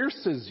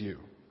pierces you.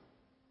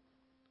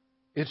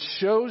 It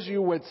shows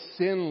you what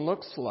sin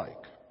looks like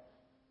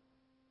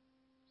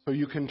so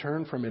you can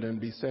turn from it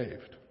and be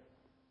saved.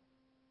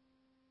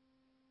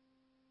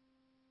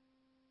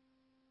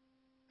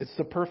 It's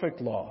the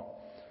perfect law.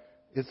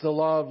 It's the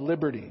law of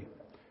liberty.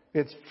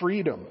 It's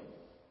freedom.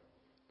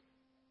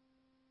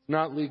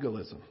 Not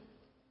legalism.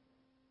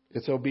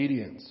 It's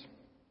obedience.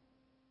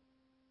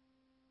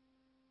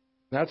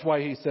 That's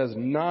why he says,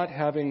 not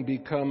having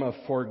become a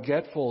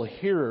forgetful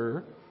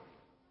hearer.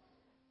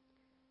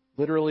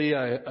 Literally,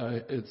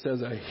 it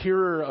says a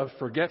hearer of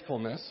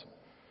forgetfulness,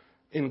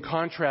 in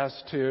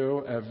contrast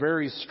to, a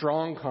very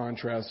strong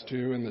contrast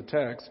to, in the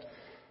text,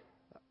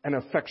 an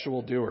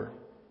effectual doer.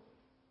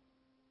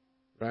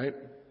 Right?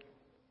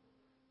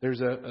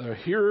 There's a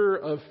hearer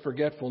of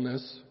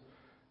forgetfulness,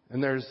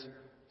 and there's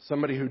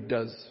somebody who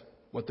does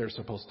what they're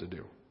supposed to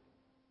do.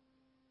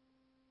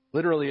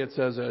 Literally, it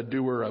says a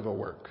doer of a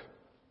work.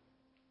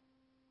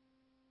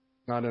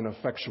 Not an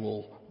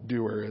effectual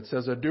doer. It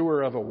says a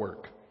doer of a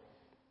work.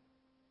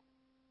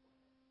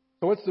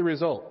 So what's the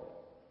result?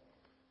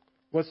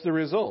 What's the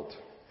result?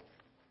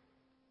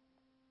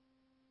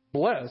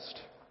 Blessed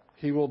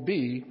he will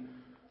be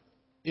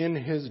in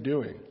his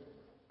doing.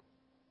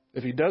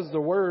 If he does the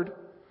word,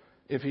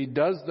 if he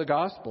does the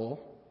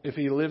gospel, if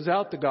he lives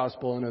out the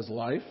gospel in his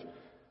life,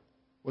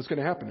 what's going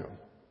to happen to him?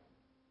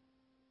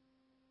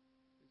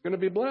 He's going to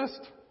be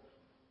blessed.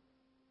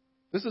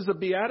 This is a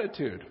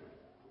beatitude.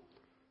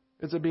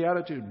 It's a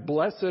beatitude.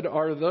 Blessed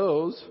are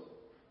those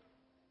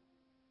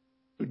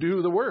who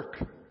do the work.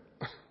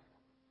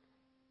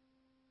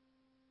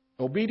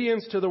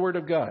 Obedience to the word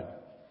of God.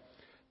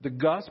 The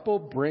gospel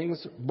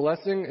brings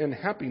blessing and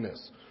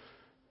happiness.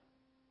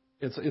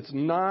 It's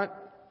not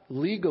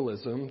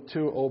legalism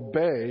to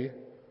obey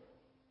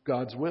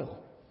God's will.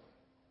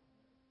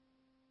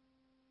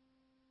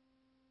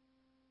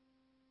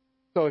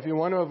 So if you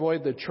want to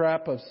avoid the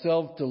trap of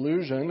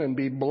self-delusion and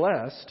be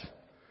blessed,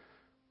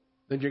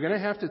 then you're going to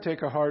have to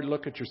take a hard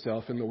look at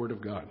yourself in the Word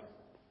of God.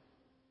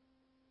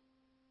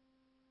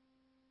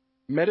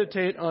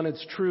 Meditate on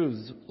its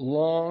truths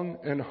long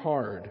and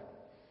hard.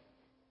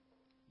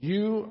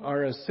 You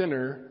are a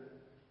sinner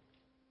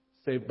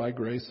saved by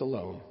grace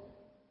alone,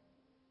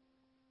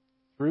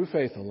 through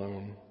faith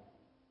alone,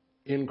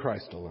 in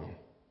Christ alone.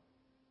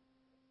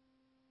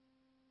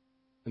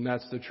 And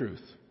that's the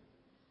truth.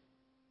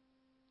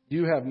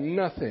 You have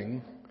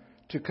nothing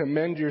to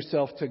commend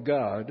yourself to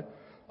God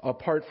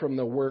apart from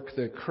the work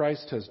that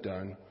Christ has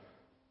done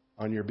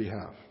on your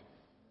behalf.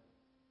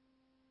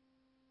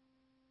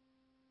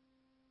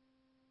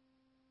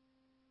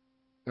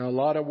 Now, a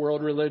lot of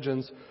world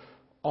religions,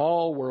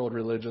 all world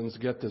religions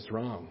get this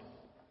wrong.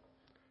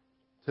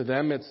 To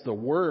them, it's the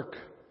work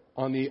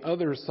on the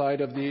other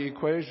side of the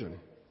equation.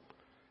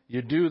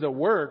 You do the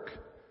work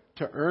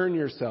to earn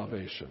your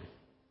salvation.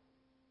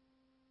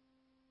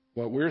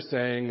 What we're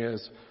saying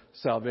is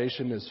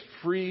salvation is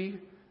free,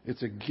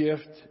 it's a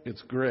gift,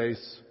 it's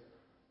grace,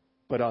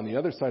 But on the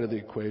other side of the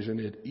equation,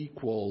 it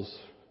equals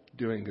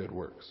doing good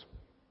works.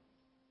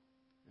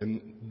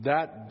 And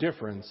that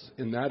difference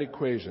in that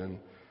equation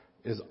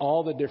is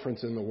all the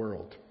difference in the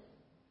world.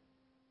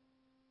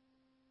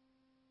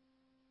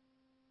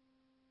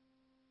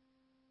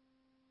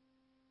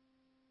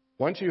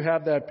 Once you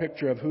have that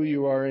picture of who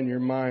you are in your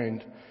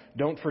mind,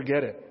 don't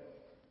forget it.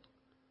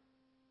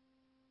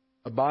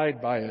 Abide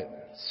by it.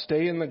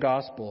 Stay in the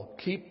gospel.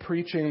 Keep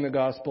preaching the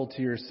gospel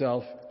to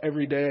yourself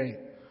every day.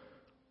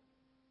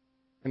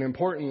 And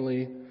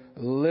importantly,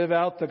 live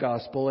out the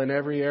gospel in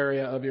every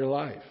area of your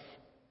life.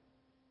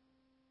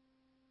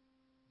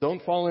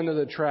 Don't fall into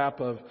the trap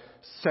of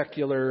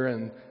secular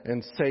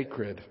and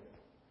sacred.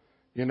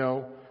 You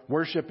know,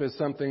 worship is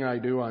something I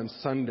do on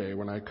Sunday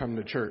when I come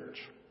to church.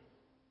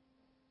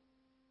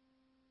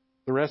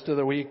 The rest of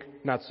the week,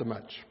 not so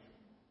much.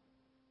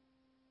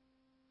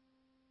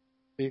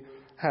 See,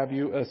 have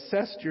you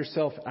assessed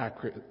yourself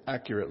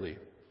accurately?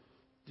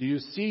 Do you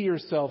see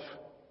yourself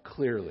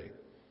clearly?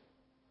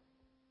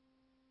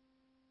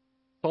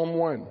 Psalm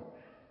 1.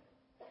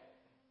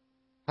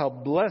 How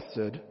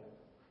blessed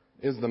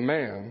is the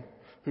man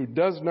who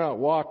does not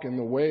walk in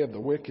the way of the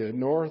wicked,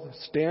 nor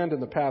stand in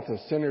the path of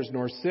sinners,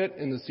 nor sit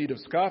in the seat of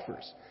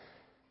scoffers.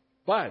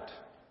 But,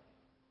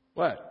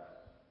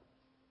 what?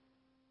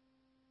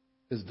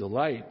 His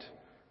delight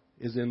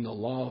is in the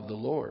law of the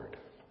Lord.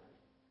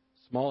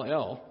 Small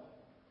l.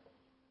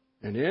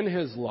 And in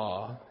his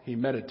law he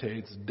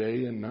meditates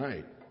day and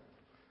night.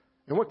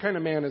 And what kind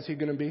of man is he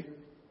going to be?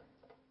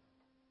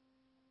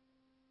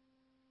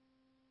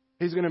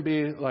 He's going to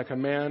be like a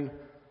man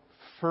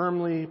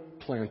firmly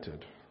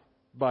planted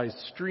by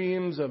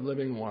streams of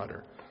living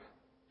water.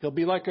 He'll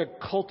be like a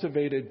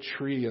cultivated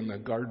tree in the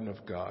garden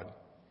of God.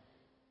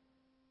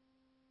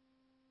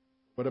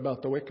 What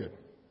about the wicked?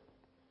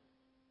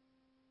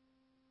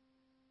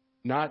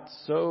 Not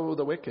so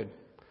the wicked.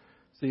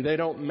 See, they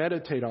don't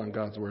meditate on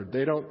God's word.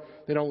 They don't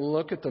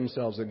look at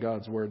themselves at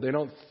God's word. They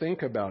don't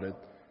think about it.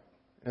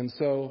 And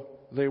so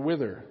they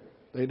wither.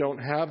 They don't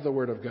have the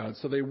word of God.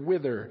 So they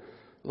wither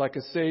like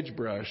a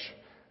sagebrush,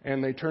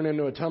 and they turn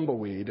into a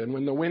tumbleweed. And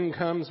when the wind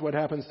comes, what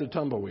happens to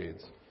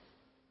tumbleweeds?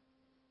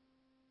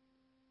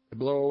 They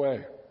blow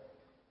away.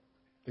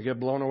 They get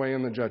blown away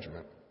in the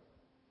judgment.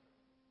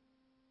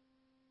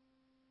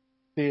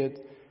 See,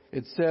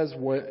 it says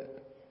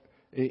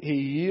he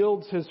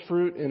yields his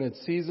fruit in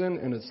its season,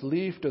 and its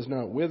leaf does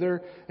not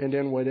wither, and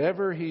in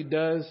whatever he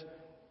does,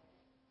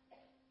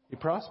 he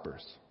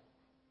prospers.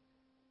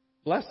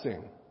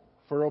 Blessing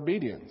for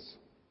obedience.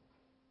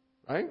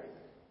 Right?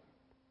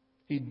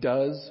 He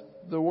does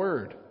the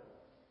word.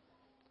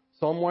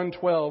 Psalm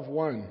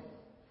 112:1.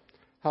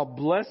 How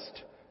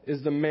blessed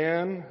is the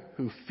man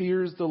who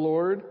fears the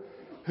Lord,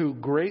 who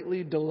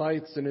greatly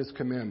delights in his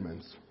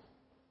commandments.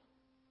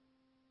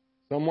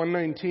 Psalm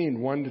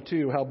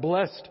 119:1-2. How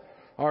blessed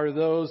are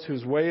those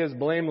whose way is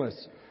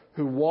blameless,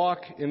 who walk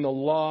in the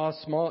law,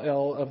 small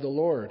l, of the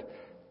Lord.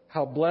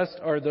 How blessed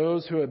are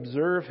those who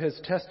observe his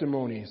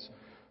testimonies,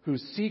 who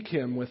seek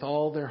him with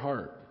all their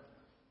heart.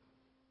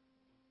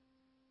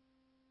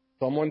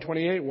 Psalm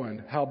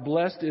 128:1. How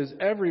blessed is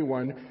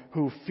everyone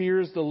who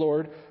fears the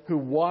Lord, who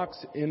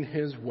walks in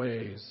his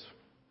ways.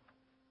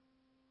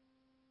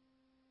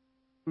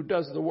 Who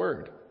does the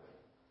word?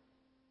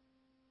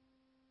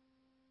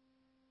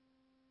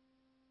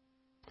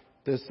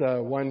 This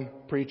one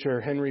preacher,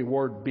 Henry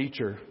Ward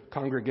Beecher,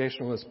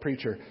 Congregationalist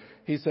preacher,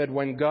 he said,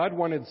 when God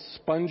wanted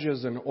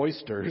sponges and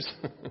oysters,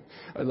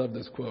 I love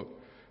this quote,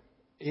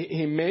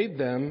 he made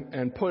them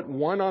and put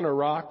one on a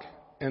rock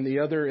and the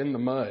other in the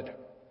mud.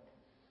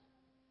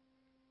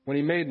 When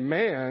he made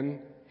man,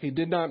 he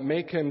did not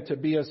make him to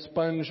be a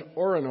sponge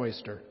or an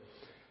oyster.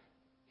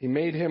 He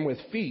made him with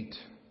feet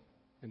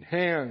and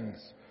hands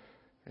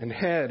and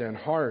head and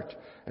heart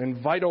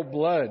and vital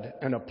blood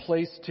and a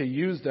place to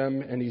use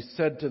them, and he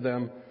said to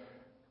them,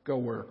 go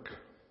work.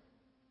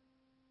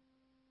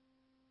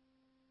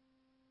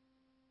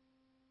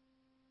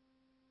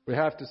 We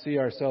have to see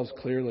ourselves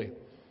clearly.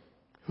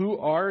 Who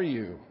are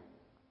you?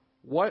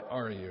 What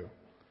are you?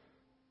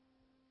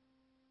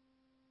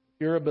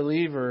 You're a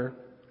believer,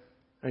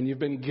 and you've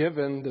been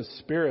given the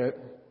Spirit,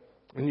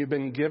 and you've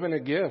been given a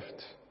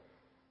gift,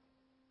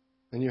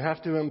 and you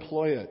have to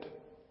employ it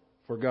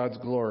for God's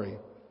glory.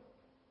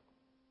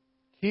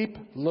 Keep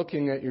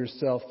looking at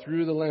yourself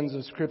through the lens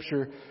of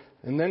Scripture,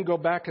 and then go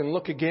back and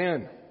look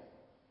again.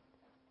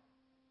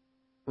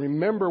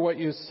 Remember what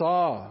you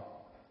saw,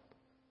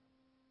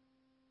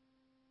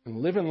 and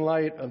live in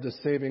light of the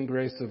saving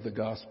grace of the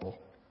gospel.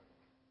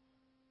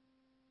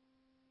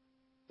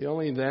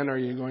 Only then are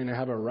you going to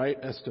have a right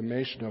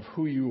estimation of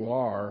who you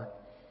are,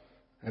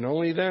 and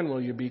only then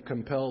will you be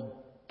compelled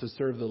to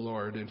serve the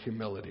Lord in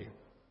humility.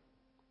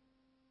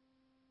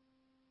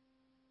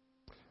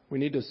 We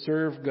need to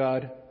serve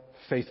God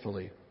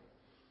faithfully.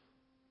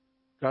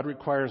 God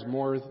requires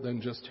more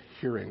than just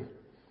hearing.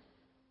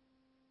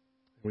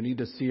 We need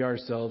to see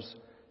ourselves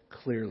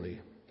clearly.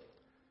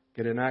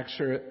 Get an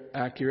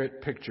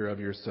accurate picture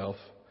of yourself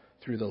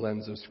through the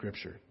lens of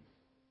Scripture.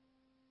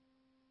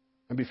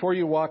 And before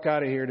you walk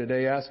out of here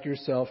today, ask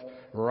yourself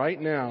right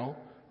now,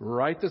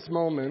 right this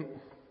moment,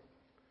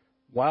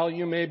 while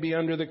you may be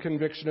under the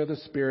conviction of the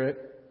Spirit,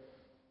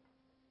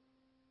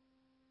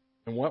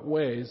 in what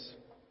ways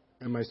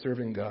am I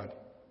serving God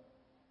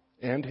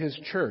and His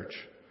church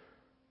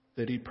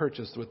that He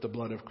purchased with the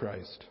blood of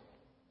Christ?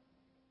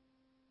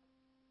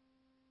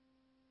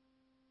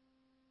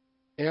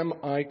 Am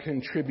I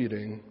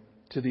contributing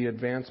to the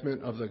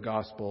advancement of the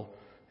gospel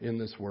in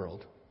this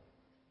world?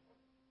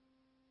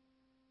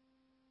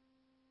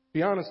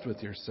 Be honest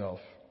with yourself.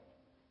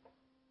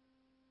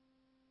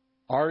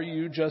 Are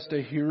you just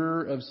a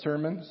hearer of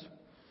sermons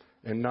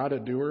and not a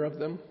doer of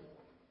them?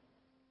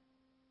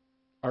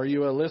 Are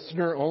you a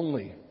listener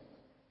only?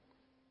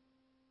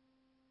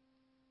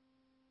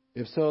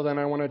 If so, then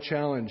I want to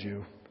challenge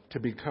you to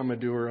become a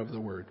doer of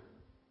the word,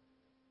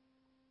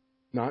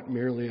 not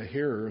merely a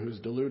hearer who's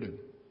deluded.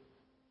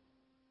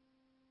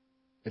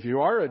 If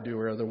you are a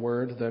doer of the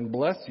word, then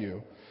bless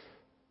you.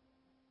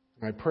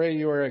 I pray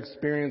you are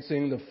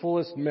experiencing the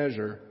fullest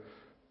measure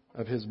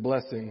of His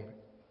blessing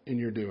in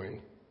your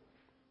doing.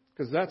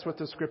 Because that's what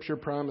the Scripture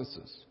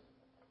promises.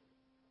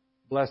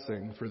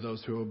 Blessing for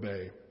those who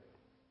obey.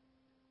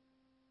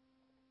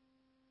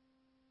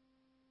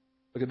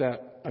 Look at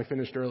that. I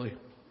finished early.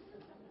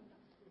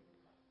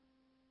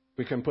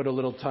 We can put a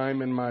little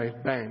time in my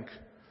bank,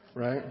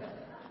 right?